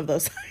date one of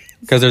those signs.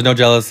 Because there's no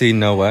jealousy,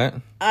 no what?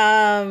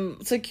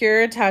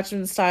 Secure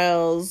attachment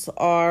styles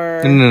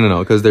are... No.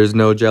 Because there's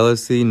no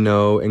jealousy,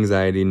 no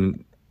anxiety,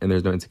 and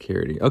there's no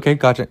insecurity. Okay,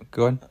 gotcha.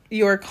 Go on.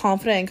 You are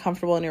confident and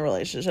comfortable in your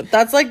relationship.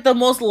 That's like the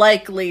most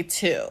likely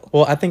too.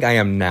 Well, I think I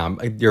am now.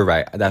 You're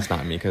right. That's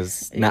not me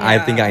because I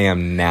think I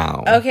am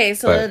now. Okay,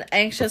 so then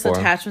anxious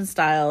attachment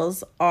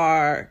styles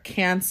are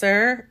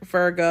Cancer,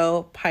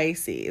 Virgo,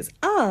 Pisces.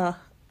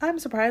 I'm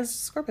surprised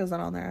Scorpio's not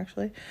on there,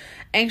 actually.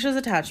 Anxious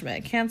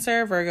attachment,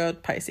 Cancer, Virgo,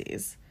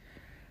 Pisces.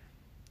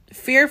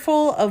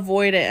 Fearful,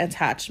 avoidant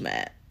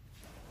attachment,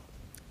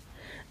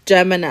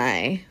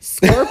 Gemini,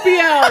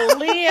 Scorpio,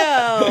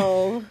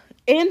 Leo.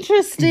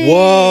 Interesting.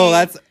 Whoa,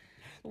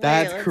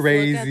 that's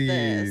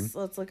crazy.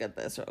 Let's look at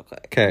this real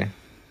quick. Okay.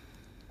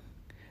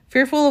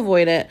 Fearful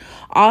avoidant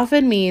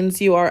often means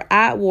you are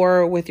at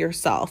war with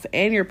yourself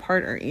and your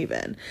partner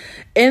even.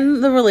 In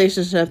the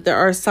relationship, there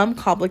are some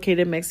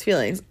complicated mixed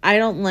feelings. I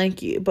don't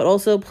like you, but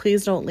also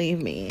please don't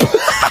leave me.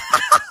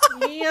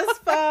 Me as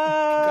fuck.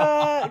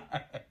 God.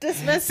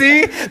 Dismiss.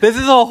 See, this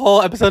is a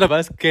whole episode of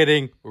us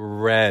getting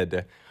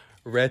red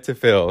to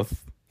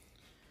filth.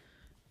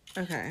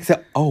 Okay.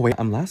 So, oh wait,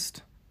 I'm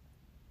last.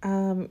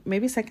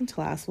 Maybe second to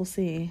last. We'll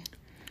see.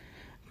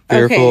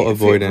 Fearful,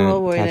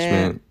 avoidant,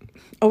 attachment.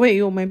 Oh wait,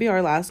 you maybe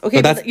our last.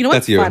 Okay, that's, you know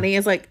what's you. funny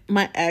is like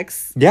my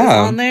ex is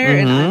Yeah. on there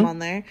and I'm on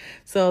there,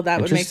 so that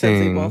would make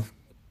sense. We Interesting. both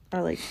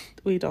are like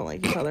we don't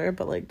like each other,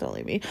 but like don't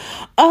leave me.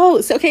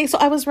 Oh, so okay, so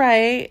I was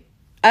right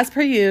as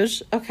per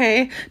usual.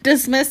 Okay,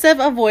 dismissive,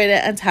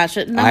 avoidant,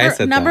 attachment.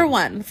 Number that.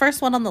 one,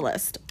 first one on the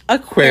list,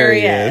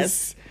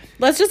 Aquarius.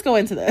 Let's just go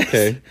into this.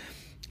 Okay.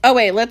 Oh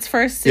wait, let's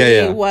first see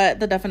Yeah. what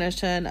the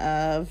definition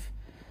of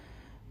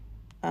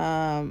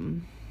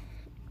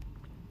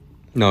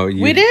No,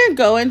 we didn't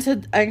go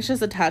into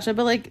anxious attachment,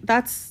 but like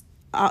that's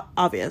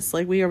obvious.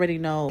 Like we already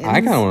know.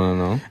 I kind of want to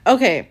know.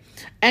 Okay,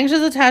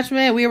 anxious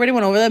attachment. We already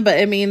went over them, but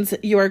it means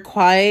you are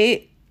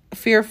quite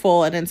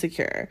fearful and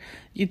insecure.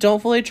 You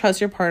don't fully trust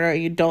your partner.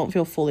 And you don't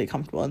feel fully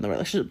comfortable in the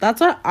relationship.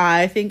 That's what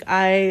I think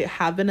I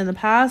have been in the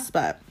past,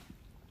 but.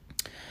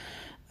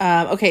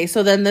 Okay,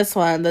 so then this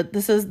one.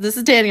 This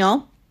is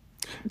Daniel.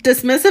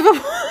 Dismissive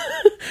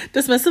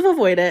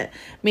avoidant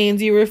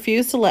means you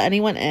refuse to let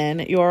anyone in.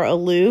 You're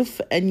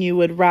aloof and you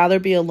would rather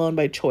be alone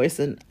by choice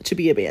than to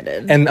be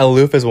abandoned. And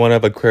aloof is one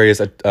of Aquarius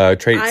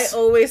traits. I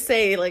always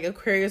say like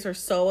Aquarius are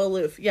so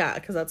aloof. Yeah,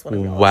 because that's one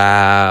of them.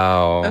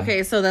 Wow.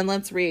 Okay, so then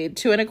let's read.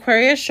 To an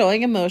Aquarius,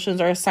 showing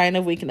emotions are a sign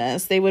of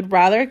weakness. They would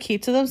rather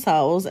keep to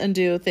themselves and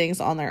do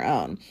things on their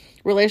own.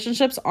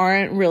 Relationships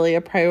aren't really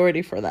a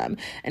priority for them.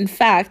 In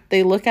fact,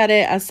 they look at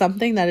it as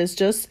something that is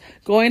just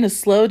going to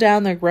slow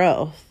down their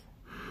growth.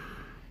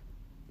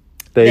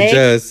 They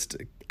just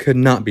could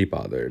not be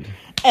bothered.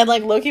 And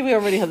like Loki, we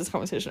already had this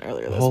conversation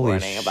earlier this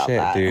morning about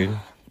that. Dude.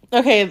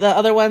 Okay, the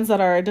other ones that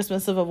are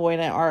dismissive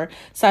avoidant are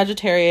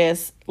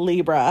Sagittarius,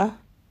 Libra.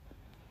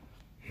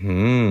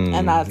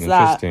 And that's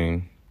that.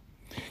 Interesting.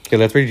 Okay,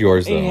 let's read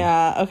yours though.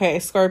 Yeah, okay,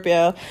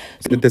 Scorpio.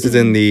 This is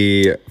in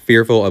the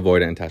fearful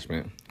avoidant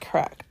attachment.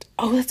 Correct.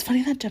 Oh, that's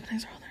funny that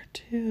Geminis are on there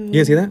too. You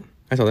guys see that?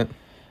 I saw that.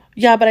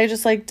 Yeah, but I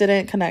just like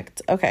didn't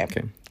connect. Okay.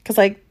 Okay. Because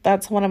like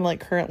that's what I'm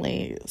like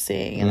currently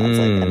seeing, and that's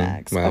like an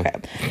ex. Wow. Okay.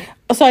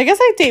 So I guess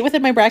I date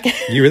within my bracket.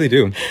 You really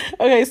do.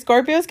 Okay,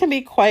 Scorpios can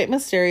be quite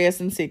mysterious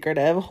and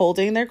secretive,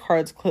 holding their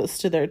cards close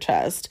to their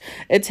chest.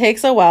 It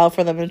takes a while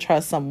for them to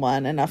trust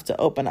someone enough to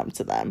open up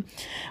to them.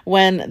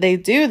 When they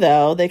do,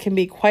 though, they can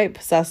be quite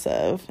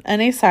possessive.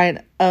 Any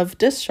sign of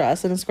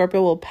distrust, and a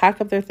Scorpio will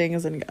pack up their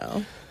things and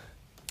go.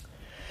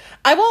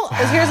 I won't. Wow.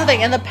 Here's the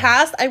thing. In the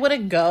past, I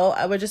wouldn't go.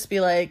 I would just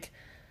be like,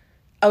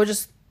 I would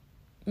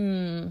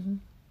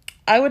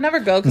never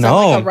go because I'm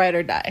like a ride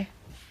or die.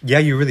 Yeah,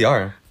 you really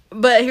are.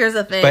 But here's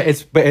the thing. But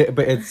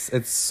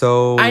it's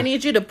so. I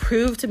need you to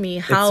prove to me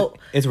how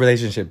it's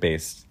relationship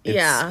based. It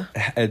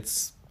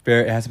has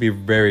to be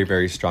very,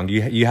 very strong.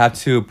 You have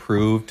to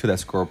prove to that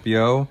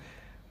Scorpio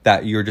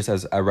that you're just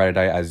as a ride or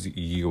die as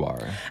you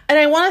are. And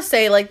I want to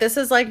say, like, this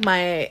is like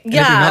my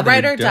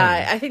ride or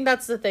die. I think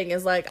that's the thing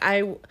is like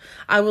I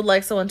would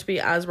like someone to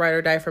be as ride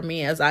or die for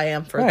me as I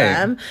am for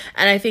them,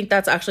 and I think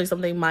that's actually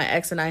something my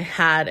ex and I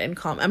had in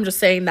common. I'm just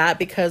saying that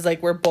because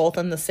like we're both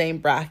in the same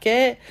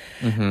bracket,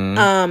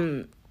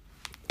 and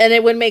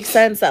it would make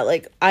sense that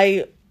like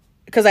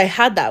because I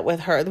had that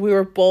with her. We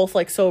were both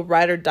like so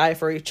ride or die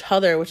for each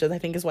other, which is I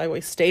think is why we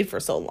stayed for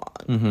so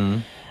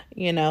long.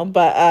 You know,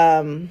 but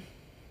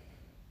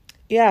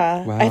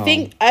yeah, wow. I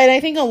think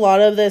a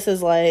lot of this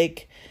is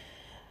like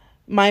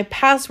my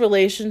past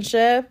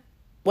relationship.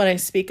 When I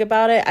speak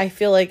about it, I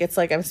feel like it's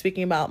like I'm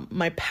speaking about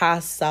my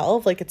past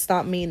self. Like it's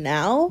not me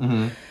now.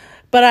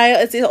 But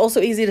it's also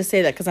easy to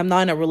say that because I'm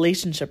not in a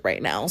relationship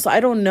right now. So I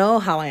don't know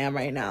how I am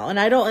right now, and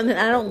I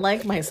don't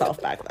like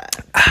myself back then.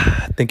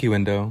 Thank you,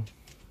 Window.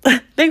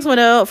 Thanks,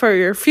 Window, for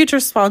your future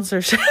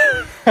sponsorship.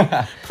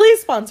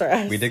 Please sponsor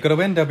us. We did go to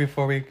Window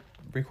before we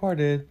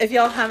recorded. If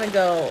y'all haven't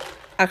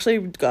actually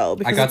go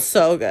because it's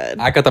so good.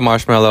 I got the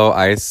marshmallow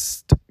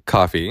iced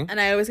coffee.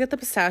 And I always get the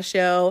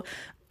pistachio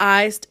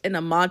iced in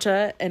a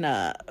matcha in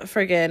a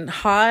friggin'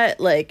 hot.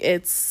 Like,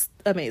 it's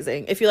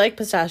amazing. If you like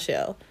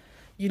pistachio,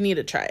 you need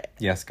to try it.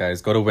 Yes,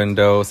 guys. Go to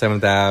Window,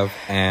 7th Ave,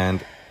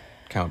 and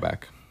count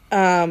back.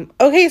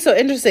 Okay, so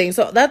interesting.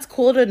 So that's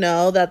cool to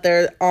know that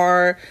there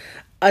are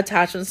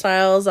attachment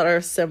styles that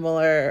are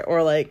similar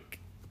or like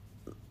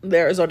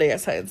their zodiac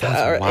signs that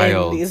are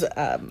in these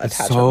attachment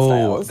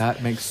styles.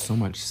 That makes so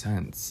much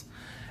sense.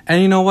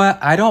 And you know what?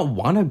 I don't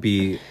want to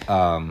be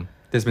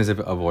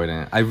dismissive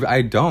avoidant.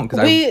 I don't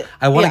because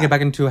I want to get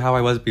back into how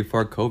I was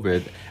before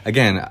COVID.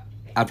 Again,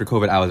 after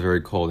COVID, I was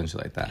very cold and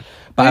shit like that.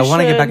 But I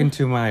want to get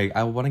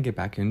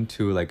back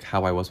into like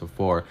how I was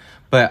before.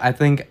 But I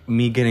think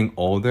me getting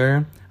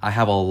older, I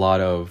have a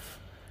lot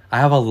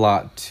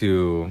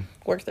to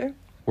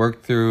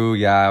work through.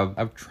 Yeah, I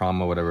have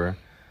trauma, whatever.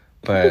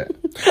 But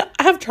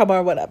I have trauma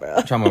or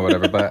whatever.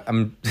 But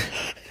I'm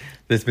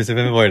dismissive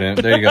and avoidant.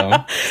 There you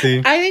go. See?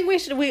 I think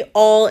we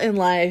all in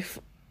life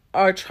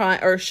are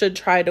trying or should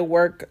try to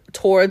work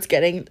towards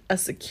getting a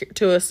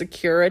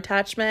secure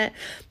attachment.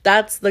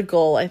 That's the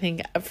goal, I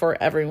think, for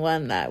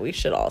everyone that we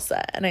should all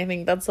set. And I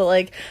think that's what,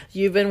 like,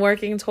 you've been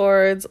working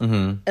towards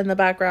in the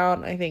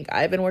background. I think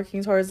I've been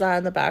working towards that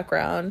in the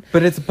background.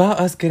 But it's about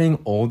us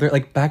getting older.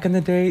 Like, back in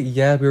the day,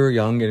 yeah, we were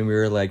young and we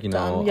were like, you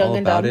know, all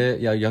about it.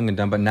 Yeah, young and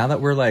dumb. But now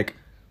that we're like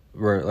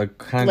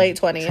kind of late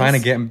 20s, trying to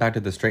get back to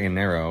the straight and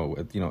narrow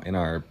with, you know, in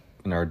our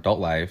adult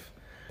life.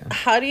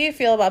 How do you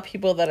feel about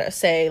people that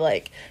say,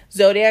 like,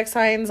 zodiac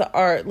signs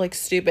are, like,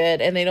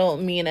 stupid and they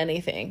don't mean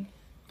anything?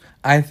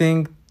 I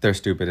think they're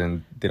stupid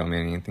and they don't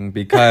mean anything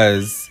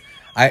because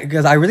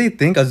I really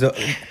think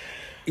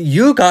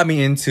you got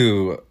me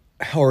into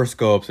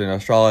horoscopes and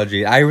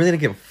astrology. I really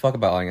didn't give a fuck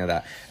about any of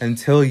that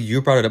until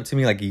you brought it up to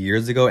me, like,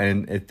 years ago,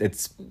 and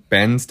it's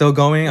been still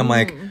going. I'm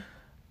like,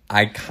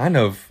 I kind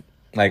of,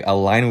 like,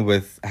 align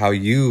with how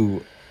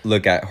you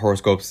look at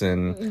horoscopes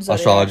and zodiac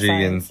astrology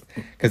signs.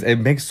 And because it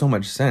makes so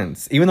much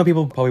sense, even though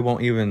people probably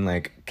won't even,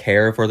 like,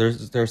 care for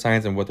their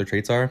signs and what their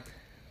traits are.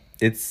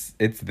 It's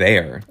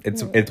there.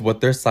 It's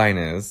what their sign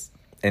is,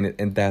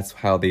 and that's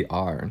how they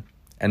are.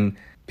 And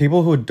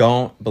people who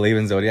don't believe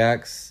in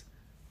zodiacs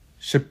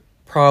should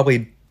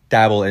probably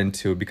dabble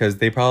into, because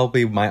they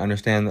probably might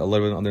understand a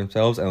little bit of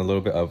themselves and a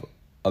little bit of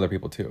other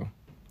people too,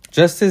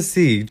 just to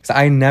see. So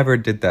I never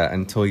did that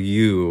until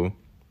you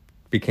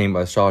became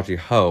an astrology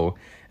hoe.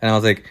 And I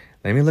was like,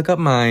 let me look up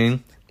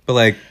mine. But,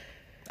 like,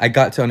 I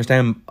got to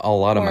understand a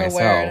lot of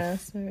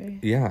myself. Maybe.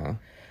 Yeah.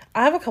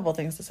 I have a couple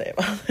things to say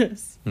about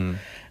this.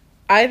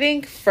 I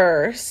think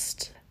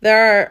first,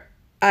 I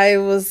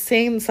was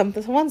seeing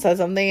someone said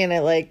something and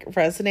it, like,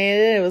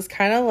 resonated. It was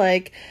kind of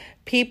like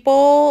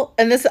people,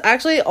 and this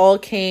actually all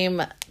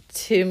came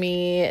to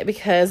me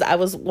because I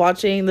was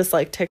watching this,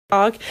 like,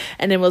 TikTok,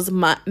 and it was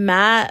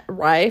Matt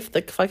Rife,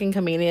 the fucking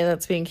comedian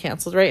that's being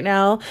canceled right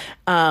now,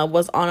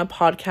 was on a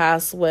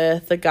podcast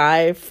with the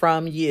guy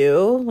from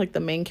You, like, the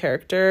main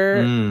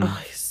character.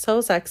 Oh, he's so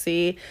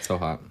sexy, so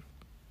hot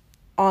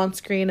on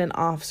screen and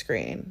off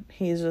screen.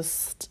 He's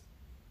just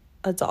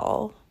a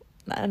doll,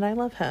 and I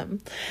love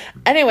him.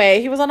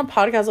 Anyway, he was on a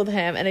podcast with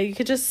him, and you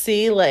could just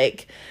see,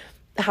 like,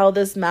 how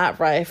this Matt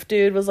Rife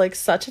dude was, like,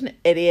 such an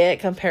idiot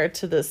compared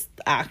to this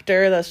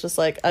actor that's just,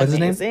 like,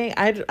 amazing. What's his name?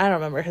 I don't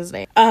remember his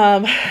name.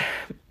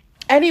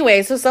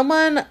 Anyway,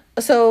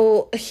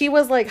 so he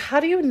was like, how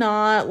do you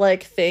not,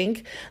 like,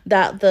 think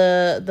that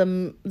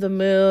the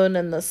moon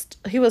and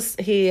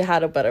he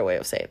had a better way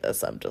of saying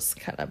this. I'm just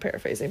kind of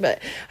paraphrasing, but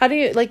how do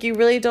you, like, you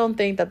really don't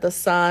think that the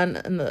sun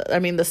and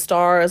the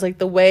stars, like,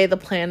 the way the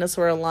planets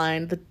were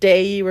aligned, the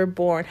day you were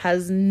born,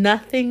 has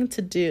nothing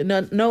to do,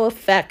 no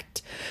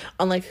effect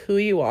on, like, who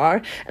you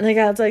are? And the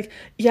guy's like,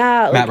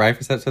 yeah. Matt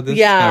Rife said this?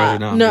 Yeah.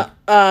 No,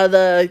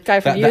 the guy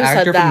from You said that. The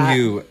actor from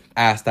You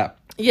asked that.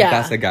 Yeah.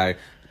 That's the guy.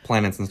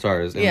 Planets and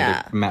Stars. And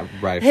yeah. Matt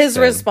Rife his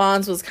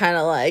response was kind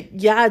of like,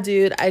 yeah,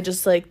 dude, I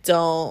just, like,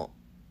 don't,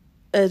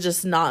 it's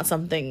just not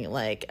something,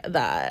 like,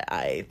 that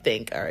I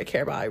think or I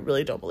care about. I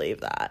really don't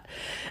believe that.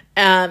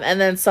 And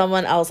then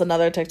someone else,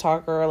 another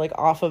TikToker, like,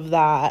 off of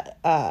that,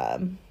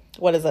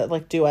 what is it,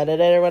 like, Do Edit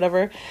It or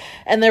whatever,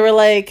 and they were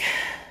like,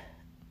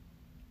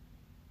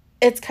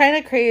 it's kind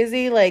of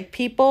crazy, like,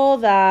 people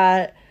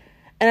that,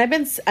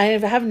 and I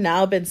have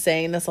now been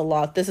saying this a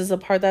lot. This is a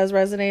part that has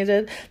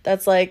resonated.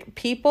 That's, like,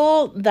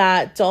 people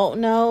that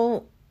don't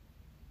know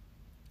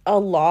a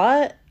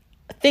lot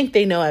think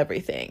they know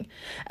everything.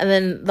 And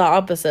then the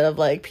opposite of,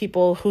 like,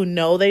 people who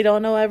know they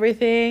don't know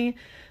everything,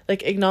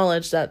 like,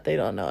 acknowledge that they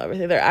don't know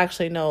everything. They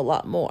actually know a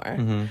lot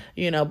more,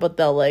 you know, but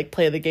they'll, like,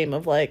 play the game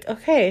of, like,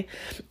 okay.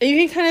 And you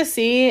can kind of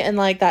see in,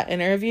 like, that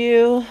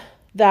interview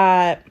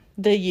that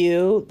the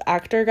You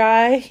actor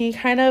guy, he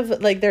kind of,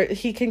 like,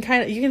 you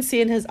can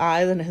see in his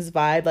eyes and his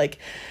vibe, like,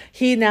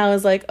 he now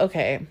is like,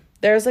 okay,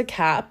 there's a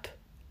cap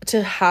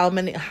to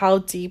how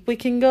deep we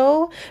can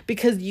go,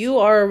 because you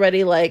are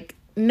already like,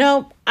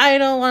 nope, I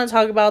don't want to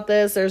talk about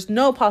this, there's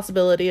no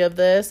possibility of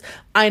this,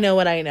 I know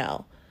what I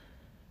know.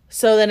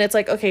 So then it's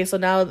like, okay, so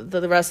now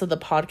the rest of the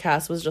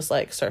podcast was just,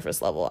 like,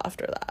 surface level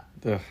after that.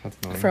 Ugh, that's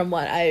annoying. From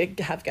what I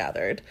have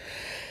gathered.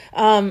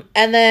 And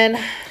then,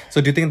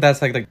 so do you think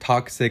that's like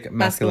toxic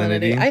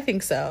masculinity? I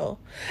think so.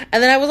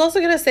 And then I was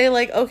also gonna say,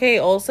 like, okay,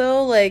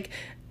 also, like,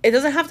 it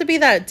doesn't have to be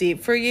that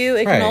deep for you.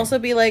 It can also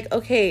be like,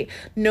 okay,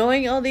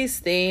 knowing all these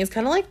things,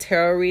 kind of like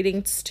tarot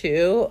readings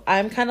too.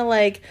 I'm kind of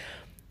like,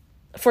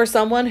 for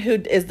someone who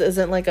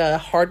isn't like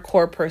a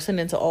hardcore person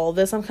into all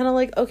this, I'm kind of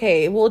like,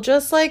 okay, well,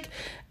 just, like,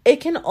 it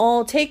can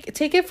all take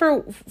it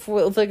for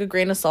with, like, a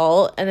grain of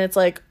salt, and it's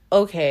like,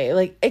 okay,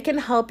 like, it can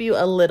help you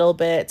a little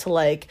bit to,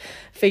 like,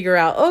 figure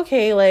out,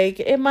 okay, like,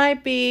 it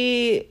might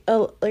be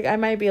like, I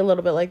might be a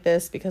little bit like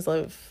this because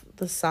of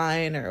the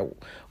sign or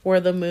where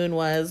the moon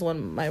was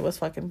when I was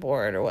fucking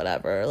bored or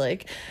whatever,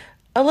 like,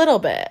 a little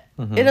bit.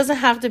 It doesn't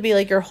have to be,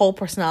 like, your whole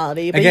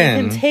personality, but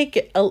again, you can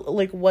take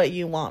like, what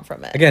you want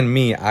from it.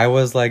 Again, I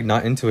was, like,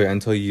 not into it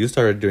until you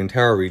started doing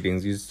tarot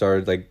readings. You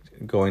started, like,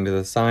 going to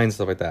the signs,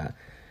 stuff like that.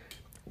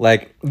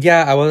 Like,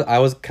 yeah, I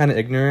was kind of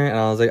ignorant, and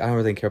I was like, I don't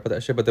really care about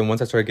that shit. But then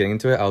once I started getting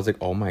into it, I was like,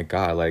 oh my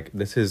God, like,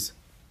 this is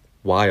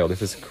wild.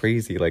 This is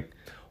crazy. Like,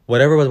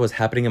 whatever was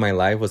happening in my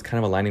life was kind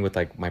of aligning with,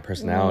 like, my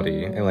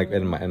personality and, like,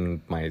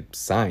 in my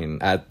sign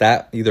at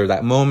that, either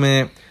that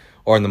moment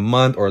or in the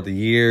month or the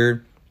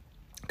year.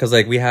 Because,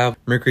 like, we have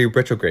Mercury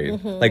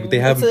retrograde. Like, they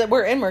have... So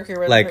we're in Mercury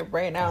retrograde like,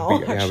 right now,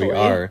 yeah, we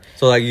are.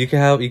 So, like, you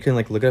can,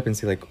 like, look it up and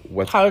see, like,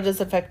 what... How does this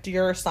affect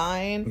your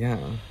sign? Yeah.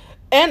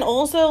 And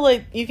also,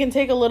 like, you can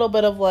take a little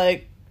bit of,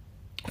 like,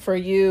 for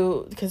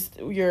you, because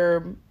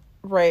your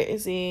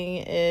rising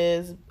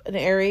is an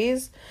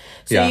Aries.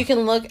 So you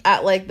can look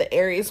at, like, the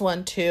Aries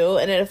one, too.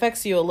 And it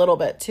affects you a little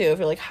bit, too. If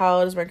you're like,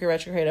 how does Mercury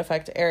retrograde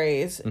affect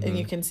Aries? And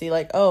you can see,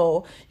 like,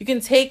 oh, you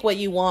can take what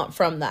you want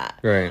from that.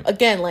 Right.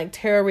 Again, like,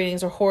 tarot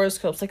readings or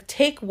horoscopes. Like,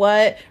 take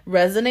what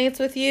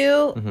resonates with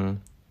you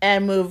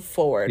and move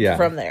forward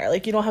from there.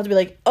 Like, you don't have to be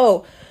like,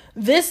 oh...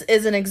 this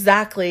isn't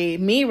exactly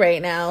me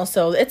right now,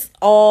 so it's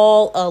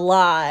all a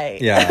lie.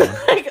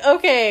 Yeah. Like,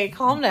 okay,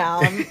 calm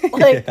down.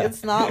 Like,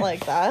 it's not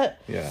like that.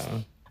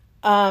 Yeah.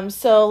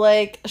 So,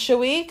 like, should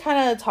we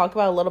kind of talk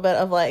about a little bit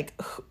of, like,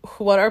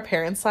 what our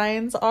parent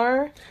signs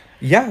are?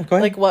 Yeah, go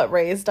ahead. Like, what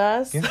raised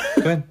us? Yeah,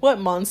 go ahead. What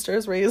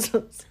monsters raised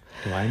us?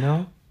 Do I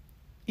know?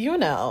 You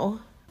know.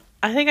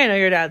 I think I know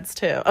your dad's,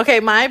 too.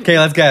 Okay, Okay,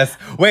 let's guess.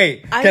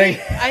 Wait,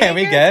 can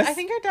we guess? I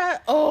think your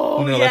dad...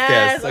 Oh, no, yes. let's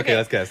guess. Okay,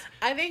 let's guess.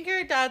 I think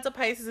your dad's a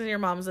Pisces and your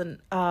mom's an...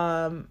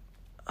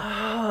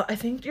 I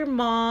think your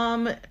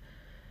mom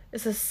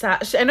is a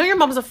Sag... I know your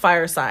mom's a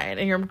fire sign,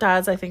 and your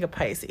dad's, I think, a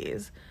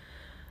Pisces.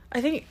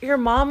 I think your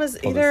mom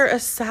is either a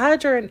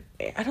Sag or an...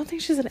 I don't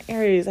think she's an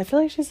Aries. I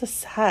feel like she's a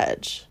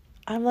Sag.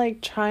 I'm,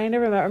 like, trying to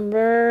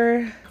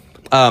remember...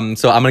 So I'm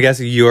gonna guess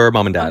your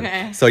mom and dad.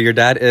 Okay. So your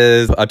dad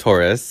is a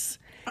Taurus,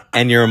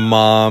 and your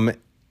mom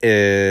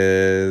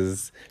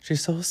is...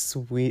 She's so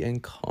sweet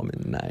and calm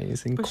and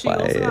nice and But she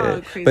also got a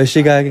quiet. crazy But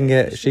she side. can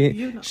get she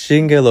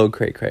can get a little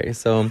cray cray.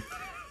 So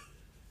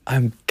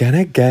I'm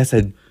gonna guess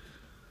I'm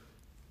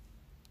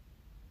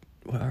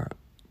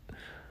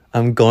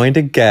going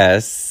to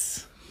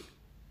guess.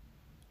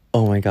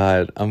 Oh my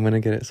God, I'm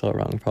gonna get it so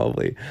wrong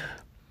probably.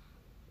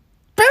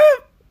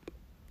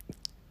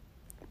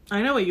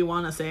 I know what you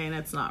want to say, and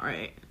it's not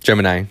right.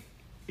 Gemini.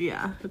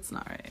 Yeah, it's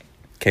not right.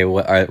 Okay,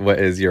 what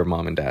is your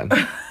mom and dad?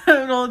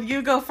 Well,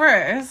 you go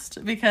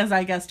first, because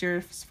I guessed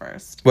yours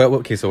first.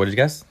 Okay, so what did you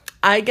guess?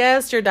 I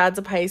guessed your dad's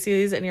a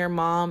Pisces and your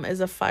mom is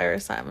a fire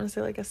sign. I'm going to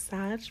say like a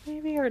Sag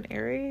maybe, or an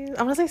Aries.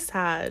 I'm going to say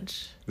Sag.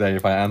 Is that your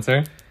final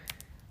answer?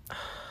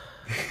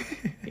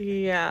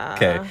 Yeah.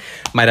 Okay.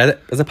 My dad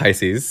is a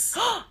Pisces.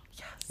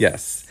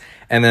 Yes.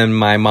 And then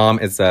my mom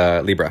is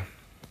a Libra.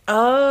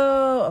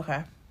 Oh,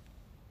 okay.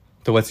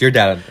 So what's your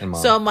dad and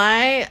mom?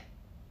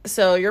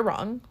 So you're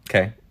wrong.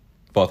 Okay.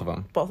 Both of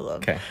them. Both of them.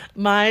 Okay.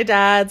 My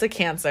dad's a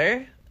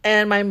Cancer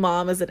and my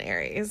mom is an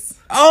Aries.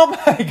 Oh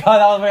my God, that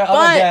was my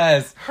other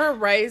guess. Her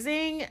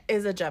rising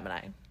is a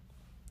Gemini.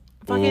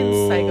 Fucking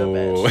Ooh. psycho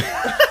bitch.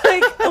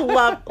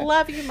 Like,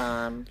 love you,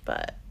 mom,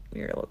 but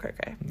you're a little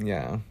cray-cray.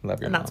 Yeah,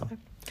 love your And mom. that's why.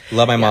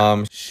 Love my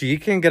mom. She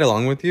can get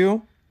along with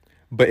you,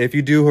 but if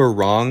you do her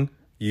wrong,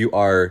 you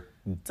are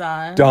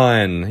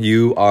done.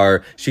 You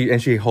are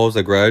she holds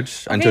a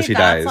grudge until she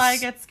dies. That's why I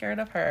get scared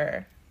of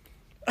her.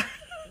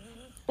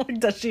 Like,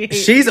 does she hate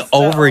She's me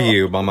over still?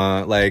 you,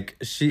 mama. Like,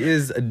 she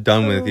is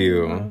done with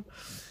you.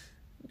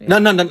 No,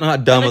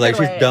 not done with, like,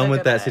 she's done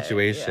with that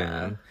situation.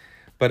 Yeah.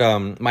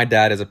 But my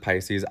dad is a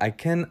Pisces. I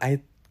can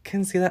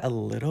see that a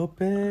little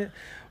bit,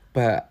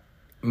 but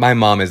my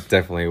mom is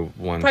definitely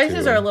one.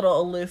 Pisces too. are a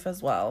little aloof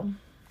as well.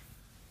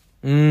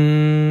 A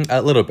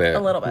little bit.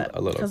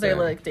 Because they're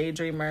like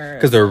daydreamers.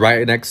 Because they're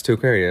right next to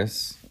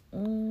Aquarius.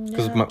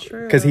 Yeah,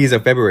 true. Because he's a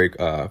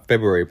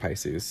February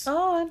Pisces.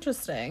 Oh,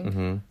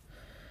 interesting.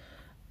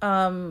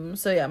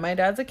 So yeah, my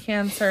dad's a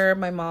Cancer.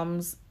 My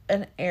mom's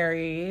an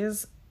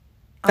Aries.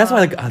 That's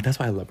why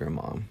I love your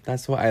mom.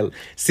 That's why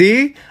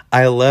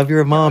I love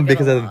your mom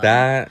because of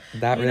that You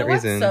know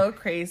reason. what's so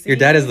crazy? Your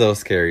dad is a little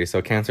scary,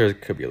 so Cancer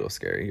could be a little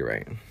scary. You're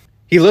right.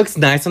 He looks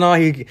nice and all.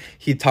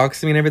 He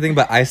talks to me and everything,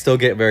 but I still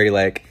get very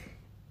like.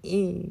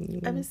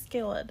 I'm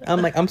skilled.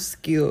 I'm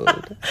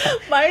skilled.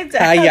 My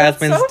dad. Hi,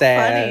 Yasmin's so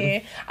dad.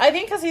 Funny. I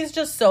think because he's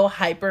just so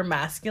hyper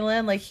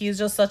masculine. Like, he's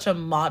just such a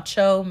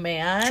macho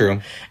man.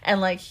 True.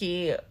 And like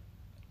he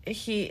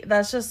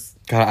that's just.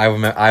 God, I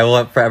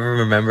will forever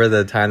remember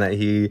the time that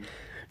he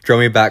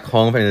drove me back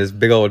home in his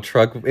big old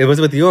truck. It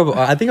was with you.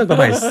 I think it was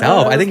by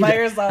myself. I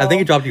think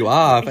he dropped you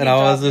off, and I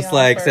was just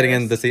like sitting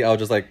in the seat. I was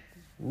just like,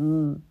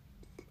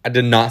 I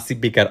did not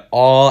speak at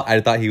all.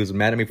 I thought he was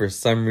mad at me for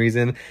some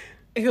reason.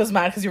 He was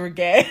mad because you were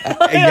gay.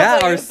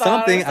 Yeah, or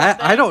something.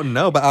 I don't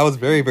know, but I was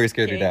very, very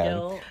scared of your dad.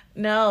 Guilt.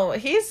 No,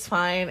 he's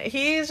fine.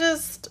 He's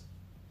just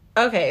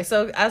okay.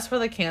 So as for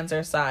the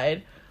Cancer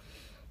side,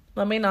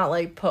 let me not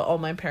like put all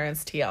my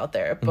parents' tea out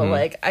there, but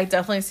like I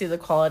definitely see the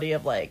quality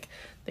of like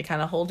they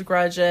kind of hold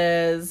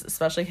grudges,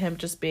 especially him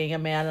just being a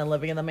man and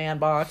living in the man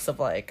box of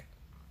like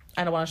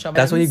I don't want to show my.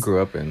 That's what he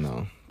grew up in,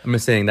 though. I'm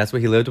just saying that's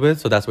what he lived with,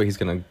 so that's what he's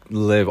gonna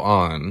live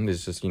on.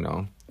 It's just, you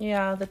know.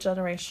 Yeah, the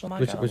generational.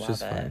 Which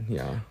is fine.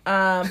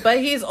 Yeah. But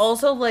he's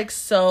also like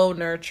so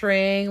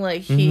nurturing.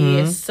 Like he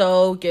is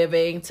so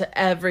giving to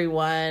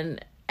everyone,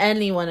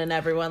 anyone and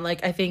everyone.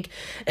 Like I think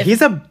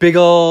he's a big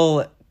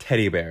ol'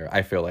 teddy bear,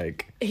 I feel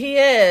like. He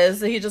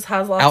is. He just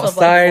has lots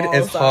outside of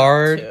like, is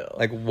hard,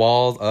 like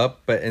walls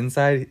up, but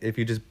inside, if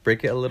you just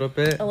break it a little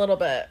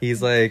bit,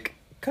 he's like,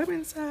 come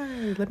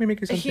inside, let me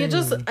make you something. He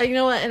just, you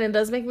know what, and it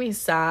does make me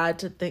sad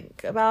to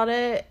think about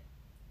it,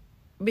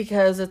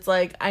 because it's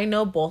like, I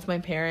know both my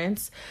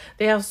parents,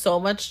 they have so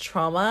much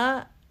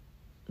trauma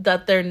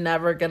that they're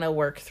never gonna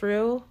work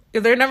through.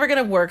 They're never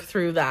gonna work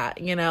through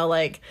that, you know,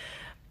 like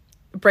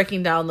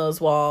breaking down those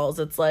walls.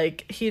 It's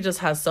like he just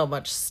has so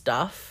much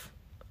stuff.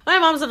 My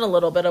mom's done a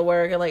little bit of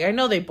work, and like I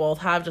know they both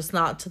have, just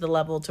not to the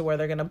level to where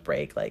they're gonna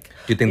break like.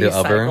 Do you think they'll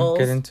ever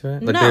get into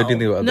it?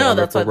 Like, no,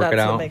 that's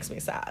what makes me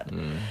sad.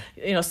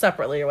 You know,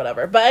 separately or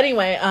whatever. But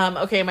anyway,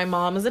 okay, my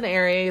mom is an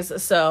Aries,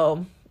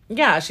 so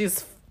yeah,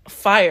 she's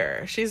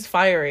fire. She's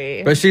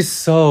fiery, but she's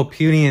so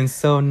puny and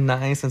so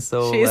nice and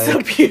so. She's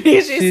so puny.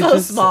 She's so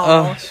just,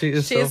 small.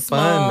 She's so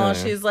small. Fun.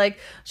 She's like,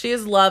 she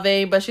is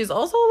loving, but she's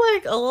also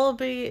like a little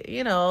bit,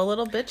 you know, a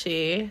little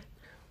bitchy.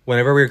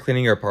 Whenever we were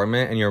cleaning your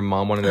apartment and your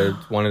mom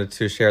wanted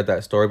to share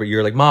that story, but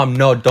you're like, Mom,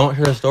 no, don't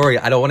hear the story.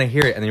 I don't want to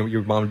hear it. And then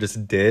your mom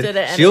just did. Did it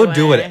anyway. She'll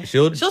do it.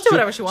 She'll do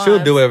whatever she wants.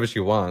 She'll do whatever she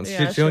wants.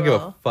 Yeah, she don't give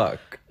a fuck.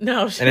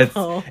 No, she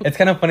won't. It's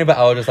kind of funny, but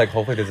I was just like,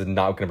 hopefully this is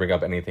not going to bring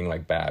up anything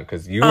like bad,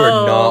 because you were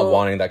not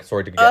wanting that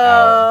story to get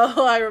out.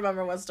 Oh, I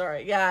remember one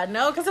story. Yeah,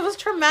 no, because it was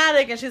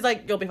traumatic, and she's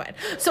like, you'll be fine.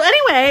 So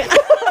anyway.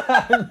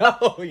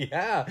 No,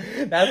 yeah.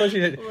 That's what she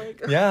did.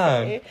 Like, yeah.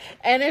 Okay.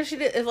 And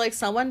if like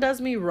someone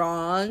does me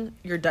wrong,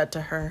 you're dead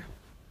to her.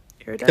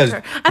 You're dead to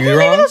her. I think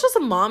maybe that's just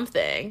a mom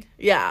thing.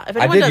 Yeah. If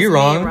anyone does me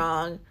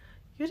wrong,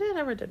 you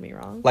never did me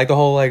wrong. Like the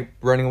whole like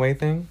running away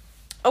thing?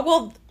 Oh,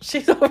 well,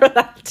 she's over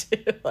that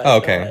too.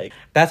 Okay.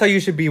 That's how you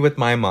should be with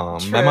my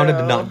mom. True. My mom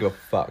did not give a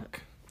fuck.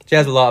 She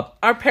has a lot.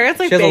 Our parents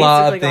like she has basically a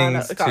lot of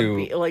things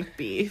to like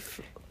beef.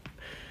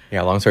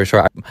 Yeah, long story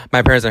short,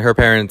 my parents and her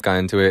parents got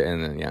into it,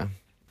 and then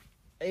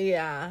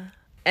yeah.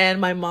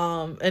 And my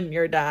mom and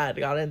your dad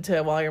got into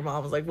it while your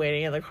mom was like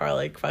waiting in the car,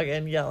 like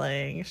fucking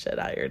yelling shit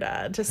at your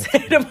dad to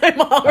say to my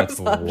mom. That's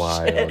or some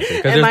wild.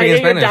 Shit.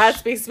 And your dad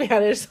speaks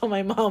Spanish, so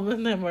my mom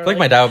and them were like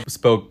my dad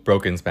spoke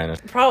broken Spanish.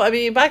 Probably. I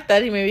mean, back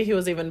then he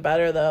was even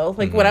better though.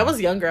 Like when I was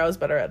younger, I was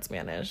better at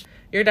Spanish.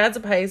 Your dad's a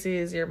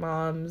Pisces, your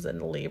mom's a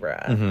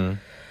Libra.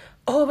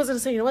 Oh, I was gonna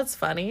say, you know what's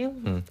funny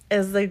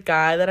is the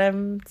guy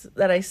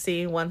that I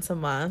see once a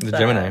month. The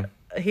Gemini.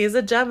 He's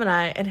a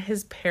Gemini, and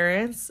his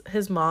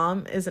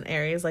mom is an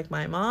Aries like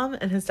my mom,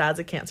 and his dad's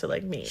a Cancer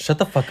like me. Shut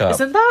the fuck up.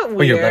 Isn't that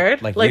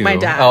weird? Like my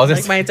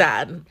dad. My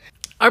dad.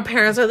 Our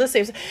parents are the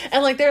same.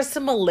 And like there's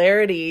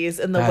similarities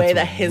in the way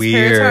that his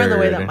parents are and the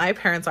way that my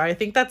parents are. I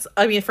think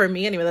for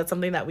me anyway, that's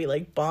something that we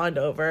like bond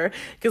over.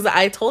 Because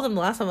I told him the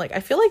last time, like, I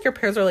feel like your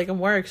parents are like a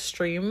more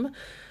extreme,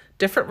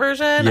 different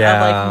version of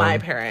like my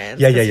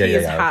parents. Yeah.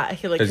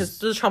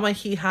 The trauma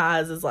he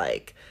has is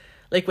like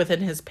within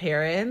his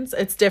parents,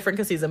 it's different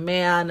because he's a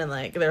man, and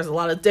like there's a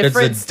lot of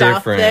different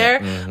stuff there.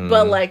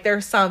 But like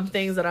there's some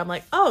things that I'm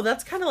like, oh,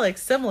 that's kind of like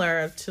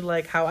similar to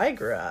like how I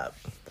grew up,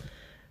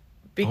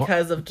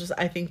 because of just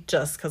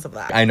because of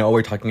that. I know what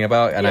we're talking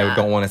about, and I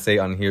don't want to say it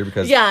on here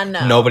because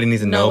nobody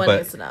needs to know.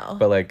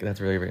 But like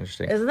that's really, really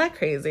interesting. Isn't that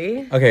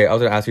crazy? Okay, I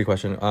was gonna ask you a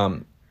question.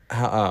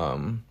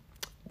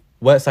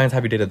 What signs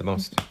have you dated the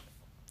most?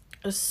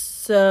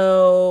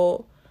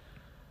 So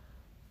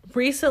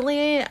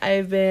recently,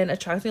 I've been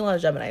attracting a lot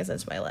of Geminis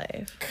into my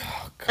life.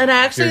 Oh, and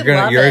I actually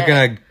love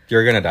it.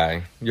 You're gonna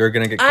die. You're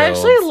gonna get killed. I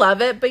actually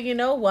love it, but you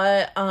know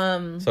what?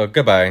 So,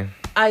 goodbye.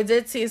 I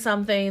did see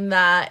something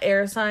that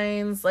air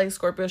signs like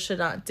Scorpios should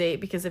not date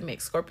because it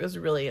makes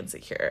Scorpios really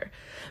insecure.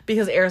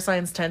 Because air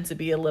signs tend to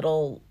be a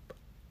little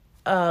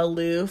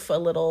aloof, a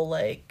little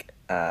like,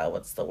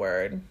 what's the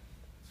word?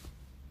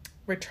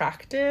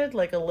 Retracted?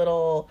 Like a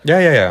little...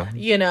 Yeah.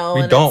 You know?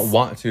 We don't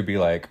want to be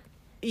like...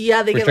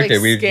 Yeah, they get like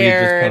scared. We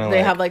just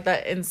they have like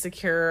that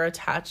insecure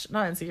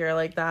not insecure,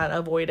 like that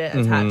avoidant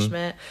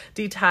attachment,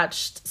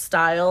 detached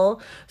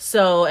style.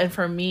 So, and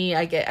for me,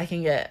 I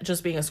can get,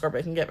 just being a Scorpio,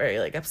 I can get very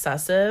like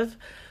obsessive.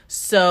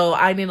 So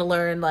I need to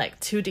learn like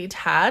to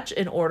detach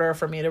in order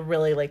for me to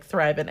really like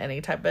thrive in any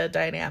type of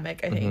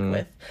dynamic, I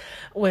think,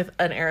 with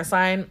an air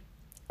sign,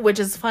 which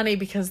is funny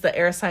because the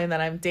air sign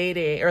that I'm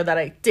dating or that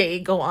I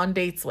go on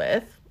dates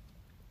with,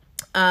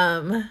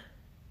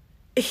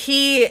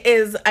 he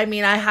is, I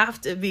mean, I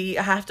have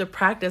to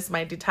practice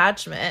my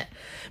detachment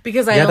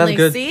because I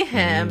only see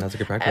him that's a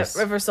good practice.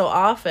 Ever so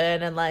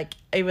often. And like,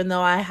 even though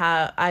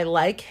I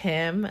like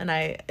him and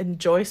I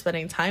enjoy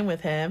spending time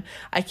with him,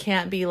 I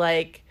can't be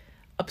like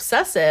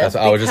obsessive. That's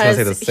what I was just gonna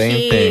say, the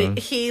same thing.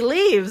 He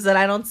leaves and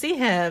I don't see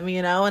him,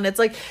 you know? And it's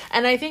like,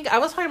 and I think I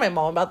was talking to my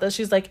mom about this.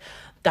 She's like,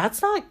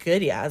 that's not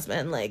good,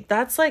 Yasmin. Like,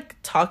 that's like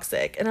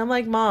toxic. And I'm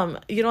like, Mom,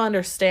 you don't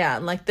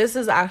understand. Like, this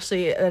is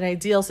actually an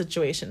ideal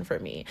situation for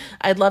me.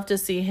 I'd love to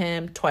see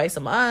him twice a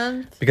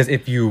month. Because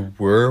if you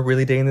were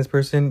really dating this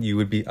person, you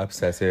would be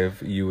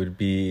obsessive. You'd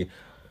be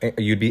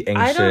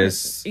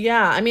anxious.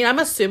 I mean, I'm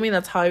assuming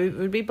that's how it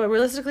would be, but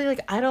realistically, like,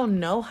 I don't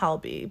know how it'll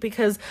be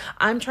because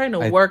I'm trying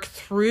to work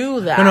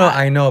through that. No,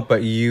 I know,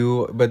 but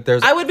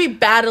there's... I would be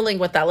battling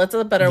with that. Let's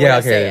a better way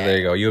to say it. There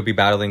you go. You would be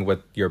battling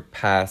with your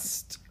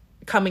past...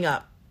 coming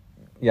up.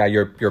 Yeah,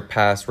 your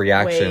past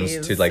reactions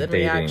Ways to, like, dating.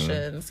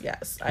 Reactions.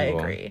 Yes, I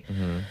agree.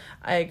 Mm-hmm.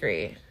 I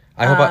agree.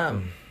 I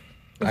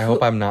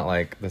hope I'm not,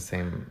 like, the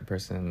same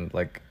person.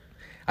 Like,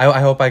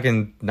 I hope I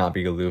can not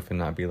be aloof and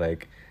not be,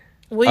 like...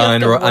 Well,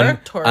 you have to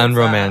work towards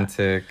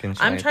unromantic that. and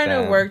shit I'm like trying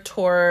that. to work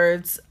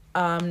towards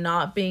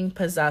not being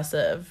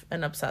possessive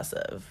and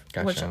obsessive.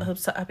 Gotcha.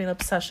 Which, I mean,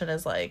 obsession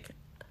is, like...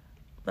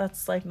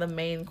 That's, like, the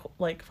main,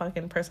 like,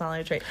 fucking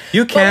personality trait.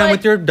 You can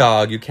with your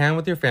dog. You can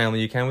with your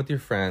family. You can with your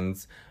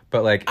friends.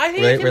 But, like, I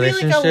think it can be,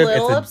 like, a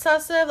little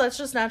obsessive. That's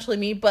just naturally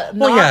me. But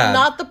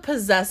not the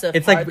possessive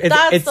it's part.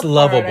 Like, it's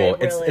lovable.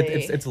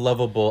 Really... It's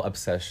lovable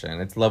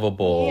obsession. It's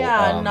lovable.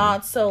 Yeah,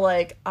 not so,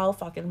 like, I'll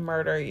fucking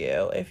murder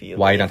you if you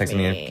Why are you not texting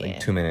me in, like,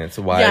 2 minutes?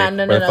 Why? Yeah,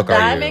 no.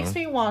 That you? makes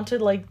me want to,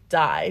 like,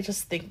 die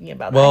just thinking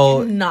about that.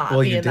 I cannot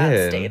be in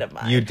that state of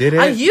mind. You did it?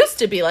 I used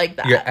to be like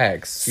that. Your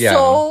ex, yeah.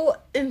 So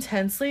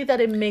intensely that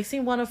it makes me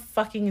want to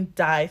fucking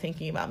die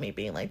thinking about me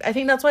being like... I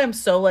think that's why I'm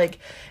so, like,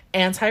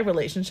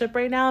 anti-relationship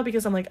right now,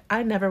 because I'm like,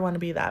 I never want to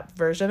be that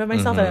version of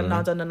myself, and I've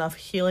not done enough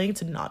healing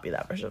to not be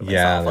that version of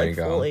myself, like,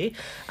 fully.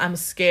 I'm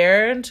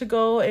scared to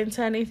go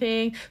into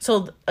anything.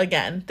 So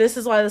again, this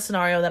is why the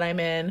scenario that I'm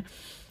in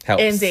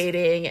helps. In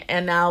dating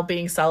and now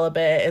being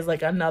celibate is,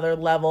 like, another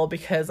level,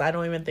 because I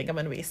don't even think I'm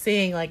going to be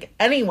seeing, like,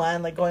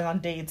 anyone, like, going on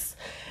dates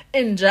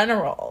in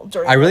general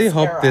during I really this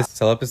hope era. this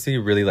celibacy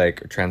really,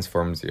 like,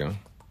 transforms you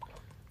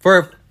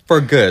for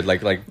good,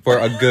 like for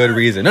a good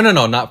reason. No,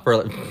 not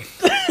for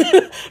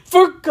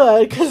for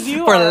good, because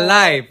you for are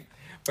life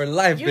you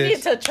bitch.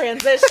 need to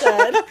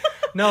transition.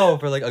 No,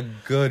 for, like, a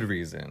good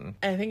reason,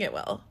 I think it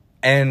will.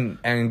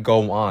 and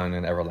go on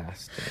and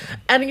everlasting.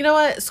 And you know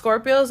what?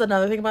 Scorpios,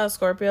 another thing about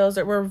Scorpios,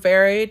 that we're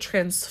very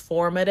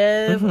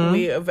transformative.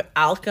 We have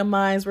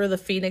alchemized. We're the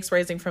phoenix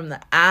rising from the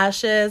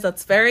ashes.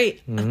 That's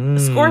very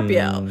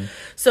Scorpio.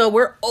 So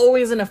we're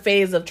always in a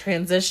phase of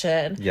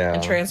transition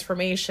and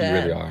transformation.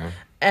 You really are.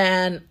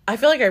 And I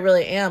feel like I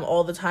really am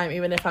all the time,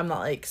 even if I'm not,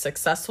 like,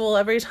 successful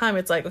every time.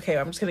 It's like, okay,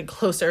 I'm just getting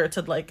closer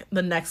to, like,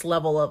 the next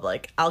level of,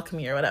 like,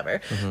 alchemy or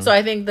whatever. So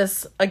I think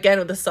this, again,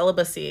 with the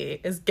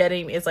celibacy is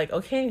like,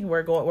 okay,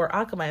 we're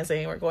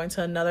alchemizing. We're going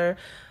to another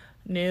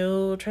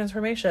new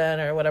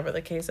transformation or whatever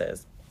the case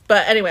is.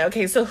 But anyway,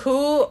 okay,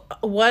 so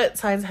what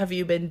signs have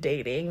you been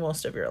dating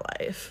most of your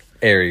life?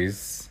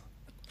 Aries.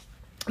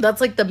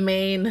 That's, like, the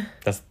main...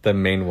 That's the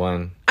main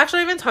one. Actually,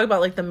 I haven't talked about,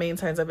 like, the main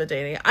signs I've been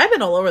dating. I've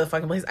been all over the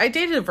fucking place. I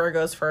dated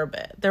Virgos for a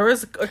bit. There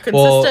was a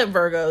consistent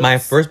Virgos. My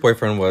first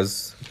boyfriend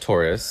was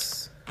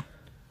Taurus.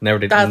 Never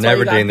dated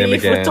them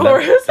again.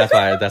 That's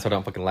why I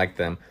don't fucking like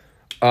them.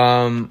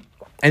 And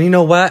you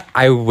know what?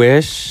 I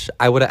wish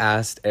I would have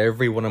asked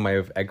every one of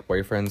my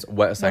ex-boyfriends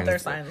what their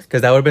signs,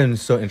 because that would have been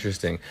so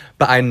interesting.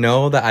 But I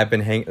know that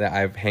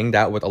I've hanged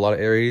out with a lot of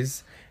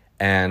Aries,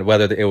 and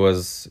whether it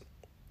was,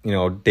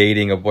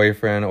 dating a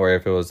boyfriend or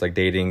if it was, like,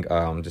 dating,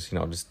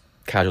 just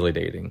casually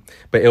dating.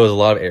 But it was a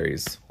lot of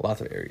Aries.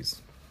 Lots of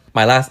Aries.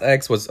 My last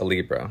ex was a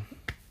Libra.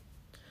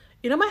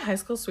 You know, my high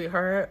school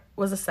sweetheart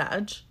was a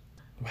Sag.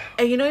 Wow.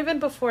 And even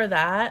before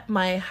that,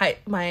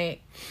 my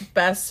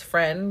best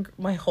friend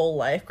my whole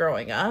life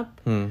growing up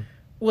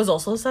was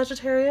also a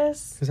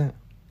Sagittarius. Who's that?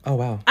 Oh,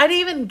 wow. I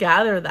didn't even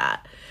gather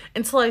that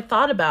until I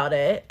thought about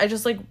it. I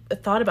just, like,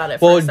 thought about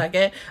it for a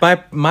second.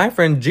 My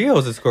friend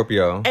Gio's a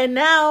Scorpio. And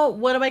now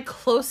one of my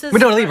closest... We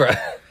don't Libra.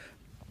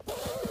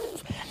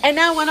 And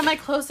now one of my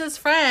closest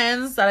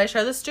friends that I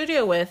share the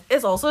studio with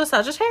is also a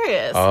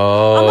Sagittarius.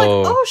 Oh. I'm like,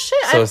 oh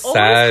shit, so I've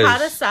always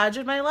had a Sag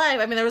in my life.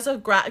 I mean, there was a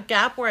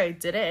gap where I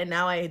didn't, and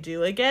now I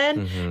do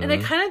again. And I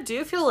kind of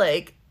do feel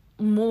like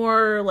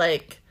more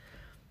like,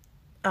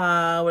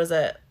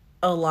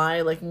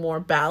 aligned, like more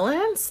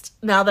balanced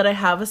now that I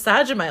have a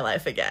Sag in my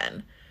life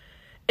again.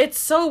 It's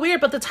so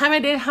weird, but the time I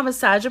didn't have a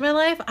Sag in my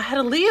life, I had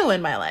a Leo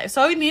in my life. So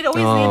I always needed,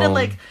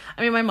 like,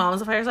 I mean, my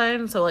mom's a fire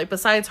sign, so, like,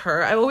 besides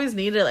her, I always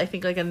needed, I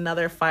think, like,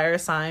 another fire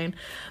sign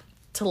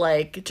to,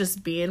 like,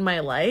 just be in my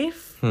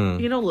life,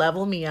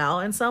 level me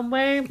out in some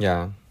way.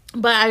 Yeah.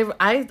 But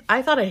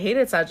I thought I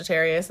hated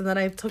Sagittarius, and then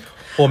I took...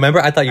 Well,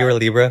 remember, I thought you were a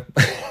Libra.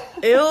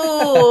 Ew.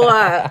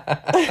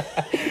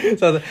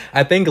 So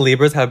I think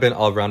Libras have been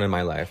all around in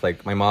my life.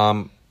 Like, my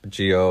mom,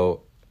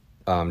 Gio...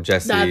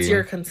 Jesse. That's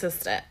your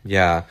consistent.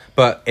 Yeah,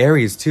 but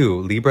Aries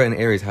too. Libra and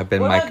Aries have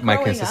been my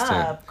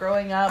consistent.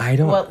 Growing up,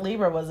 what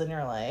Libra was in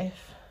your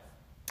life?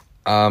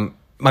 My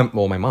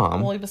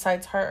mom. Well,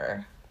 besides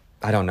her.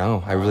 I don't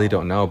know. I really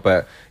don't know.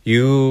 But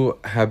you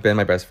have been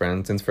my best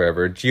friend since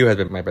forever. Gio has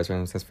been my best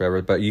friend since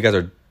forever. But you guys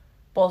are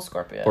both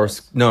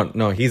Scorpios.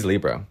 No, he's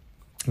Libra.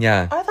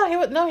 Yeah. I thought he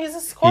would. No, he's a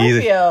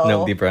Scorpio.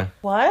 No, Libra.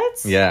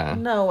 What? Yeah.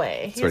 No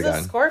way. He's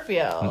a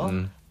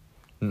Scorpio.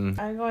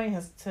 I'm going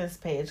to his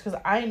page because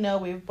I know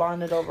we've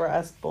bonded over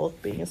us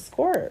both being a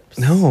Scorps.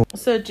 No.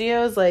 So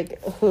Gio's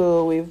like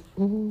who we've.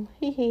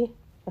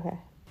 Okay.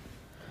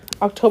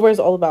 October is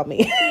all about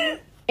me.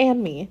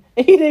 And me.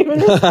 He didn't even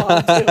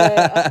respond to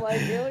it. I'm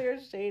like, ew, you're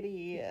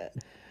shady.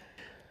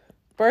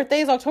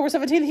 Birthday is October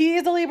 17th. He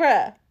is a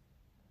Libra.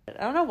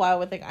 I don't know why I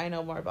would think I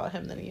know more about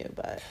him than you,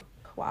 but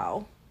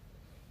wow.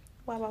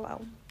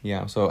 Wow.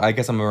 Yeah, so I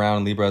guess I'm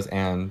around Libras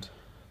and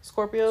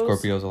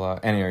Scorpios a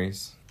lot. And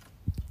Aries.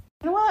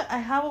 You know what? I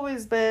have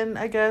always been,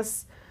 I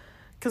guess,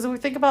 because if we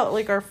think about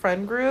like our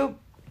friend group,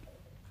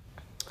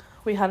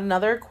 we had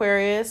another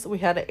Aquarius, we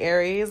had an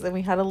Aries, and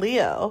we had a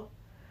Leo.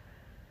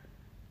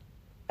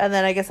 And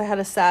then I guess I had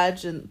a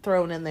Sag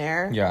thrown in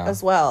there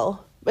as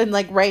well. And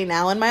like right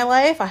now in my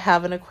life, I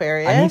have an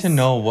Aquarius. I need to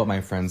know what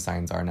my friends'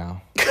 signs are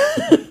now.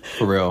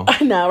 For real.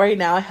 I know. Right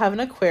now I have an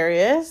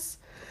Aquarius.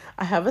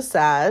 I have a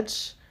Sag.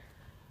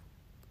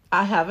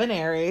 I have an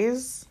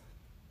Aries.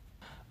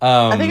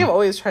 I think I'm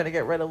always trying to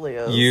get rid of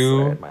Leos.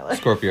 You, in my life.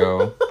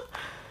 Scorpio.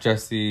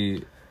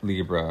 Jesse,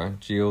 Libra.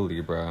 Gio,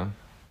 Libra.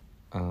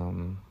 I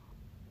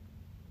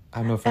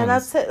have no friends. And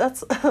that's it.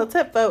 That's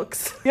it,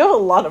 folks. You have a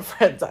lot of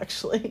friends,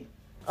 actually.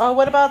 Oh,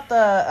 what about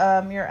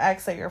the your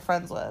ex that you're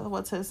friends with?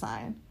 What's his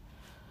sign?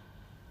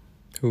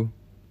 Who?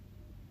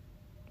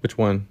 Which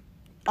one?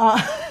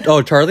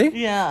 Oh, Charlie?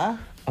 Yeah.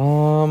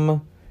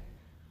 Oh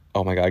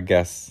my God,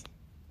 guess.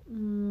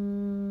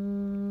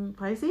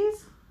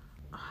 Pisces?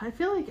 I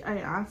feel like I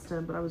asked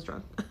him, but I was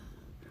drunk.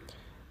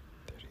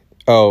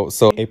 Oh,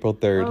 so April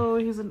 3rd. Oh,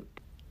 he's an...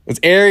 It's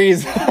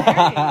Aries.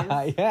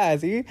 Aries. Yeah,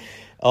 see?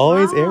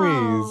 Always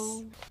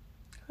Aries.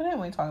 Who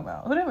didn't we talk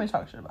about? Who didn't we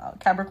talk shit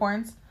about?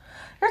 Capricorns?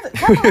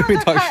 We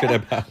talk shit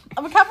about.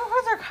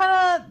 Capricorns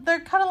are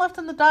kind of left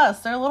in the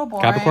dust. They're a little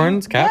boring.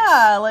 Capricorns? Caps?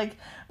 Yeah, like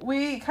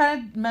we kind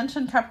of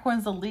mentioned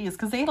Capricorns the least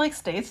because they like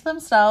stay to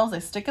themselves.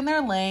 They stick in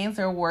their lanes.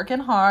 They're working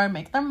hard,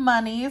 make their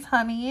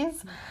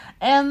honeys.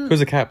 And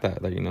who's a Cap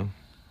that you know?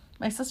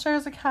 My sister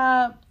is a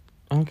Cap.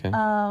 Okay.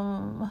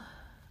 My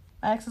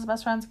ex's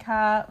best friend's a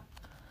Cap.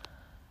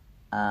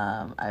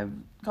 I've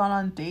gone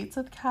on dates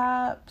with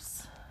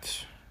Caps.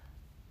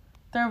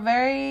 They're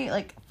very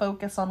like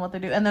focused on what they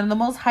do, and then the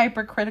most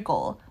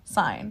hypercritical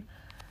sign.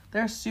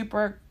 They're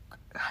super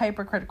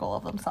hypercritical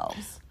of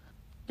themselves.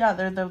 Yeah,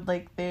 they're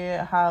like they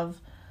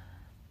have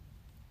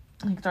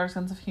like dark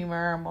sense of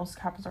humor. Most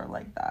Caps are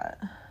like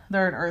that.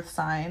 They're an Earth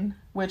sign,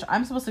 which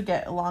I'm supposed to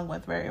get along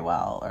with very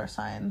well. Earth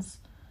signs,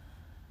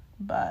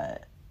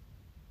 but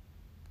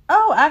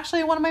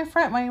actually, one of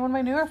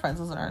my newer friends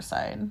is an Earth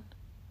sign.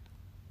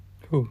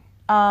 Who?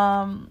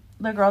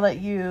 The girl that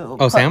you.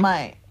 Oh, Sam.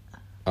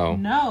 Oh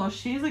no,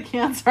 she's a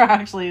Cancer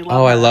actually.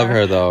 I love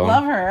her though.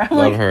 Love her.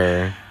 Love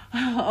her.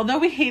 Although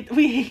we hate.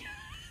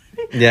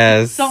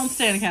 Yes. Don't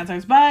stand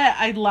Cancers, but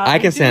I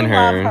can stand her.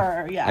 Love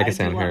her. Yeah, I can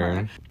stand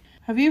her.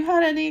 Have you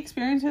had any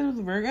experiences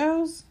with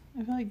Virgos?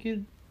 I feel like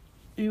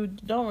you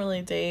don't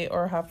really date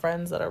or have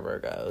friends that are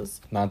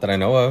Virgos. Not that I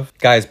know of.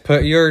 Guys,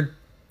 put your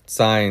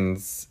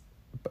signs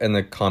in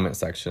the comment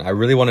section. I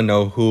really want to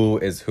know who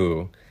is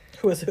who.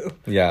 Who is who?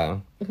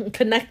 Yeah.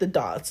 Connect the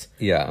dots.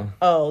 Yeah.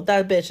 Oh,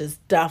 that bitch is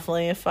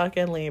definitely a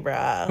fucking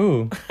Libra.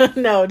 Who?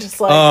 No, just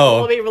like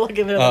let me look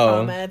into the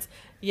comments.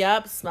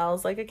 Yep,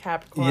 smells like a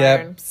Capricorn.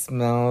 Yep,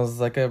 smells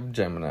like a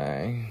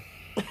Gemini.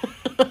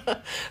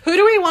 Who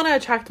do we want to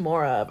attract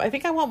more of? I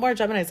think I want more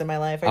Geminis in my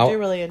life. I do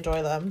really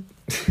enjoy them.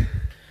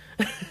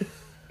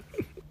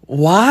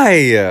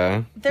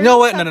 Why?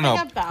 No.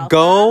 About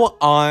Go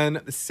that.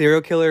 On serial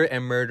killer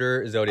and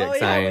murder zodiac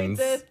signs.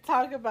 Yeah, we did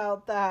talk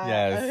about that.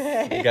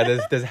 Yes. Okay. Yeah,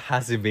 this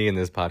has to be in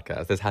this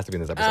podcast. This has to be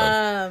in this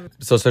episode.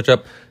 So search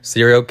up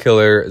serial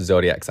killer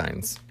zodiac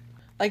signs.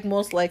 Like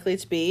most likely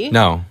to be?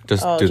 No,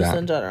 just do just that.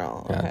 in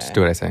general. Yeah, okay. just do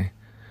what I say.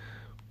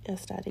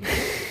 Yes, Daddy.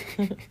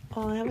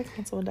 I haven't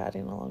canceled Daddy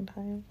in a long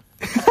time.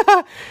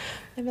 I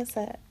miss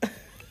it.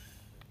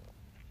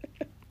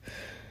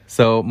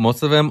 So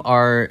most of them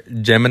are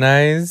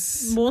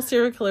Geminis. Most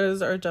serial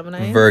killers are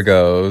Geminis.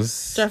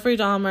 Virgos. Jeffrey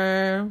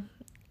Dahmer,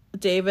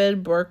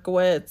 David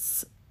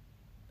Berkowitz.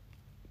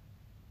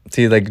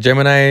 See, like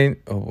Gemini.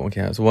 Oh,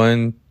 okay. It's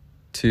 1,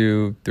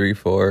 2, 3,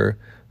 4,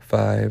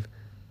 5,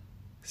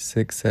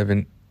 6,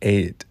 7,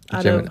 8.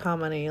 I don't know how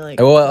many.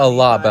 Like, well, a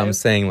lot, but I'm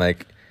saying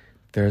like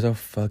there's a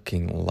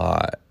fucking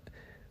lot.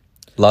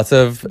 Lots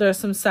of. There's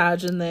some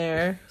Sag in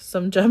there,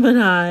 some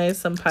Gemini,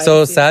 some Pisces.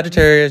 So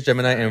Sagittarius,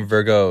 Gemini, and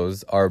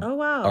Virgos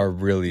are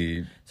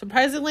really.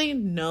 Surprisingly,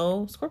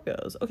 no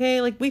Scorpios.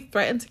 Okay, like we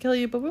threaten to kill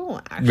you, but we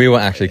won't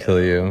actually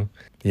kill you.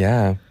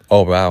 Yeah.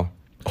 Oh wow.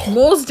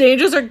 Most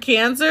dangerous are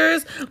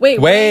Cancers. Wait,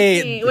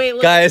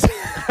 guys.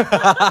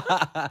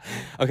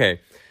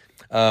 Okay.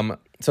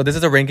 So this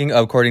is a ranking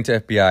according to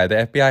FBI. The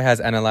FBI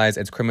has analyzed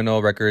its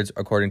criminal records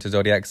according to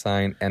zodiac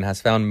sign and has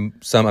found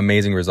some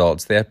amazing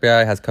results. The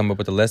FBI has come up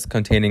with a list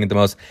containing the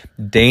most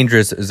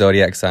dangerous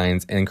zodiac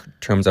signs in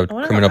terms of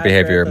criminal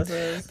behavior.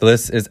 The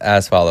list is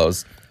as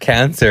follows.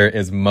 Cancer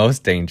is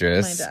most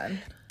dangerous. My dad.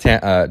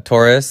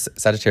 Taurus,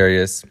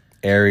 Sagittarius,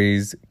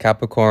 Aries,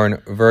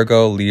 Capricorn,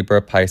 Virgo,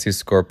 Libra, Pisces,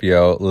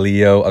 Scorpio,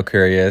 Leo,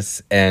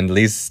 Aquarius, and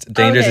least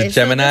dangerous Okay, is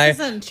so Gemini.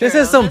 This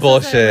is some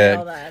bullshit.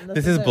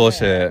 This is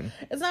bullshit.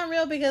 It's not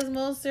real because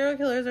most serial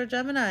killers are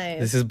Geminis.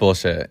 This is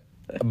bullshit.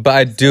 But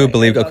I do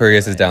believe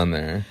Aquarius is down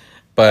there.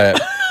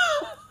 But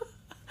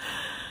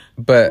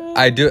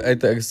I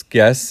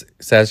guess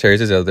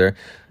Sagittarius is out there.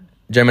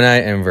 Gemini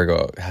and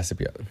Virgo has to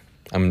be up.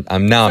 I'm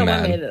Someone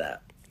mad. made it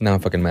up. Now I'm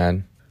fucking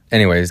mad.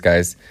 Anyways,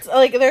 guys.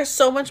 Like, there's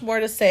so much more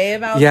to say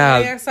about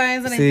zodiac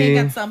signs, and I think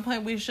at some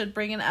point we should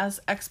bring in as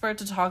expert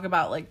to talk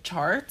about like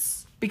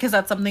charts, because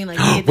that's something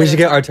like we should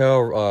get our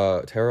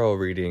tarot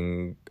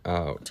reading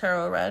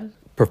tarot read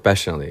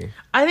professionally.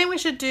 I think we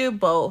should do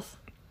both.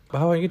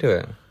 How will you do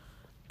it?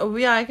 Oh,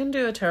 yeah, I can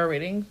do a tarot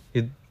reading.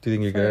 Do you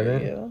think you're good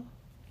at it?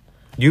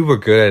 You were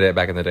good at it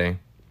back in the day.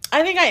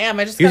 I think I am.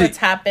 I just gotta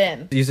tap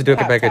in. You used to do it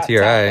back at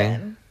TRI.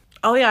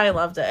 Oh yeah, I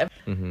loved it.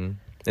 Mm-hmm.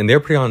 And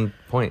they're pretty on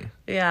point.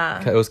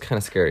 Yeah. It was kind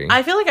of scary.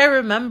 I feel like I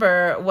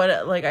remember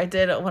I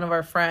did at one of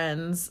our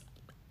friends.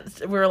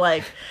 We were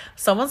like,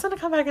 someone's going to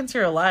come back into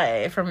your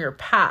life from your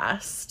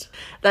past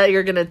that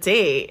you're going to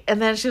date.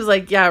 And then she was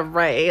like, yeah,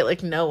 right.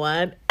 Like, no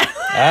one.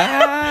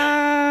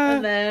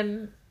 And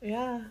then,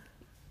 yeah.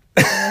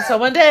 And then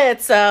someone did.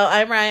 So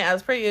I'm right.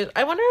 As per you.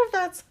 I wonder if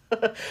that's...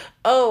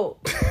 Oh.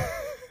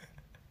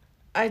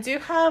 I do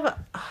have...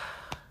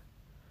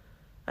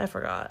 I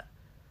forgot.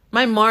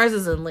 My Mars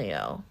is in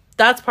Leo.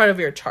 That's part of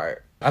your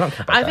chart. I don't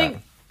care about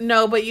that.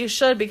 No, but you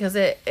should, because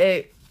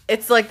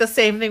it's like the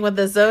same thing with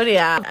the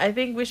zodiac. I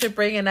think we should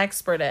bring an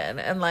expert in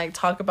and like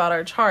talk about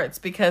our charts,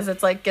 because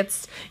it's like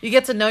you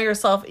get to know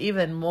yourself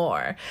even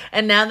more.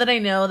 And now that I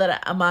know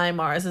that my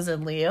Mars is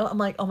in Leo, I'm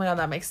like, oh my god,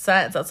 that makes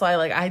sense. That's why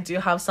like I do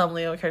have some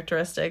Leo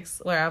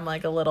characteristics where I'm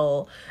like a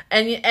little,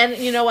 and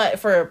you know what,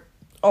 for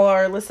all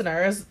our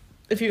listeners,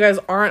 if you guys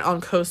aren't on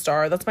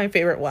CoStar, that's my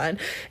favorite one.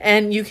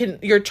 And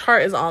your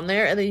chart is on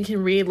there, and then you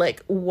can read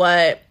like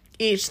what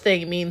each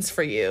thing means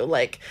for you.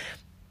 Like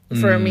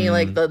for me,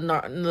 like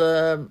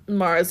the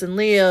Mars and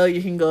Leo,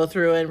 you can go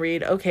through and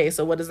read, okay,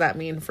 so what does that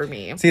mean for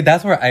me? See,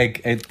 that's where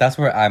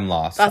I'm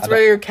lost. That's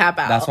where you cap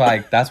out. That's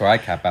where I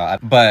cap out.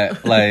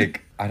 But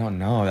like I don't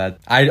know that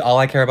all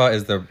I care about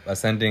is the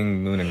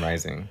ascending, moon, and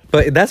rising.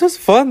 But that was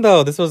fun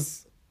though. This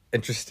was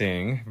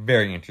interesting,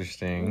 very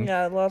interesting.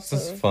 Yeah, lots.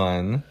 This was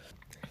fun.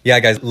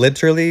 Yeah, guys,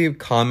 literally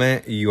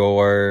comment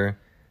your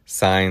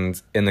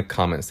signs in the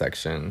comment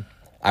section.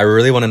 I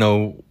really want to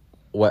know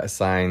what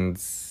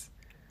signs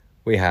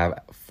we have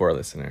for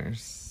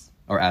listeners,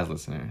 or as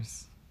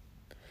listeners.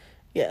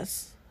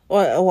 Yes.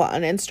 What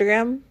on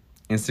Instagram?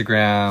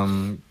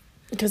 Instagram.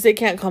 Because they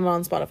can't comment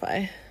on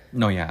Spotify.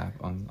 No, yeah,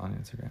 on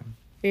Instagram.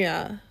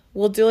 Yeah.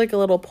 We'll do like a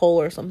little poll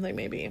or something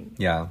maybe.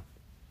 Yeah.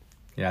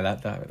 Yeah,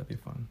 that'd be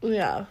fun.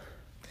 Yeah.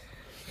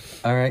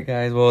 All right,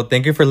 guys. Well,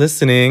 thank you for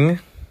listening.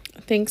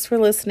 Thanks for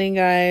listening,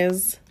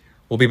 guys.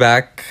 We'll be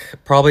back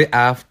probably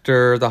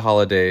after the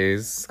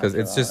holidays, because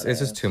it's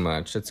just too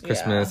much. It's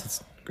Christmas,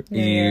 it's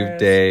New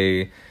Year's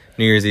Eve,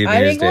 New Year's Day.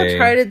 I think we'll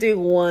try to do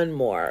one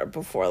more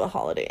before the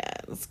holiday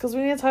ends, because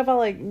we need to talk about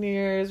like New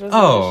Year's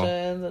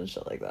resolutions and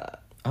shit like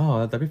that.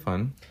 Oh, that'd be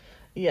fun.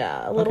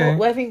 Yeah, a little.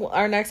 Okay. I think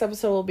our next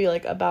episode will be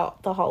like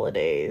about the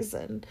holidays,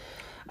 and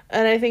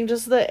I think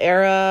just the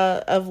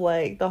era of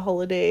like the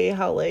holiday,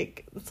 how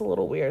like it's a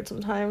little weird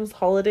sometimes.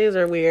 Holidays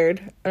are weird,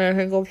 and I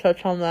think we'll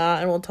touch on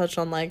that, and we'll touch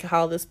on like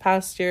how this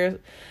past year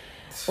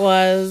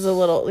was a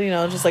little,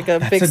 just like a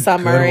big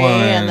summary,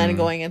 and then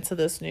going into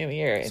this new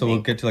year. So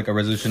we'll get to like a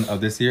resolution of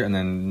this year, and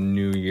then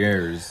New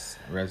Year's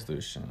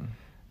resolution.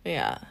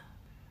 Yeah,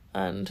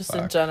 and just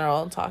in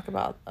general talk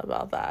about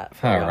that.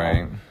 All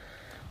right.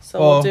 So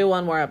we'll do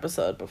one more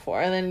episode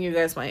before, and then you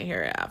guys might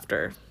hear it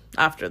after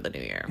the new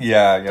year.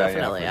 Yeah,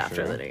 definitely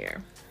after the new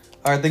year.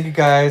 All right, thank you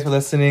guys for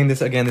listening.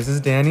 This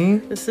is Danny.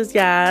 This is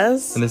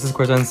Yaz. And this is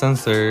Course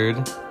Uncensored.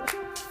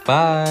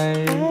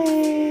 Bye.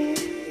 Bye.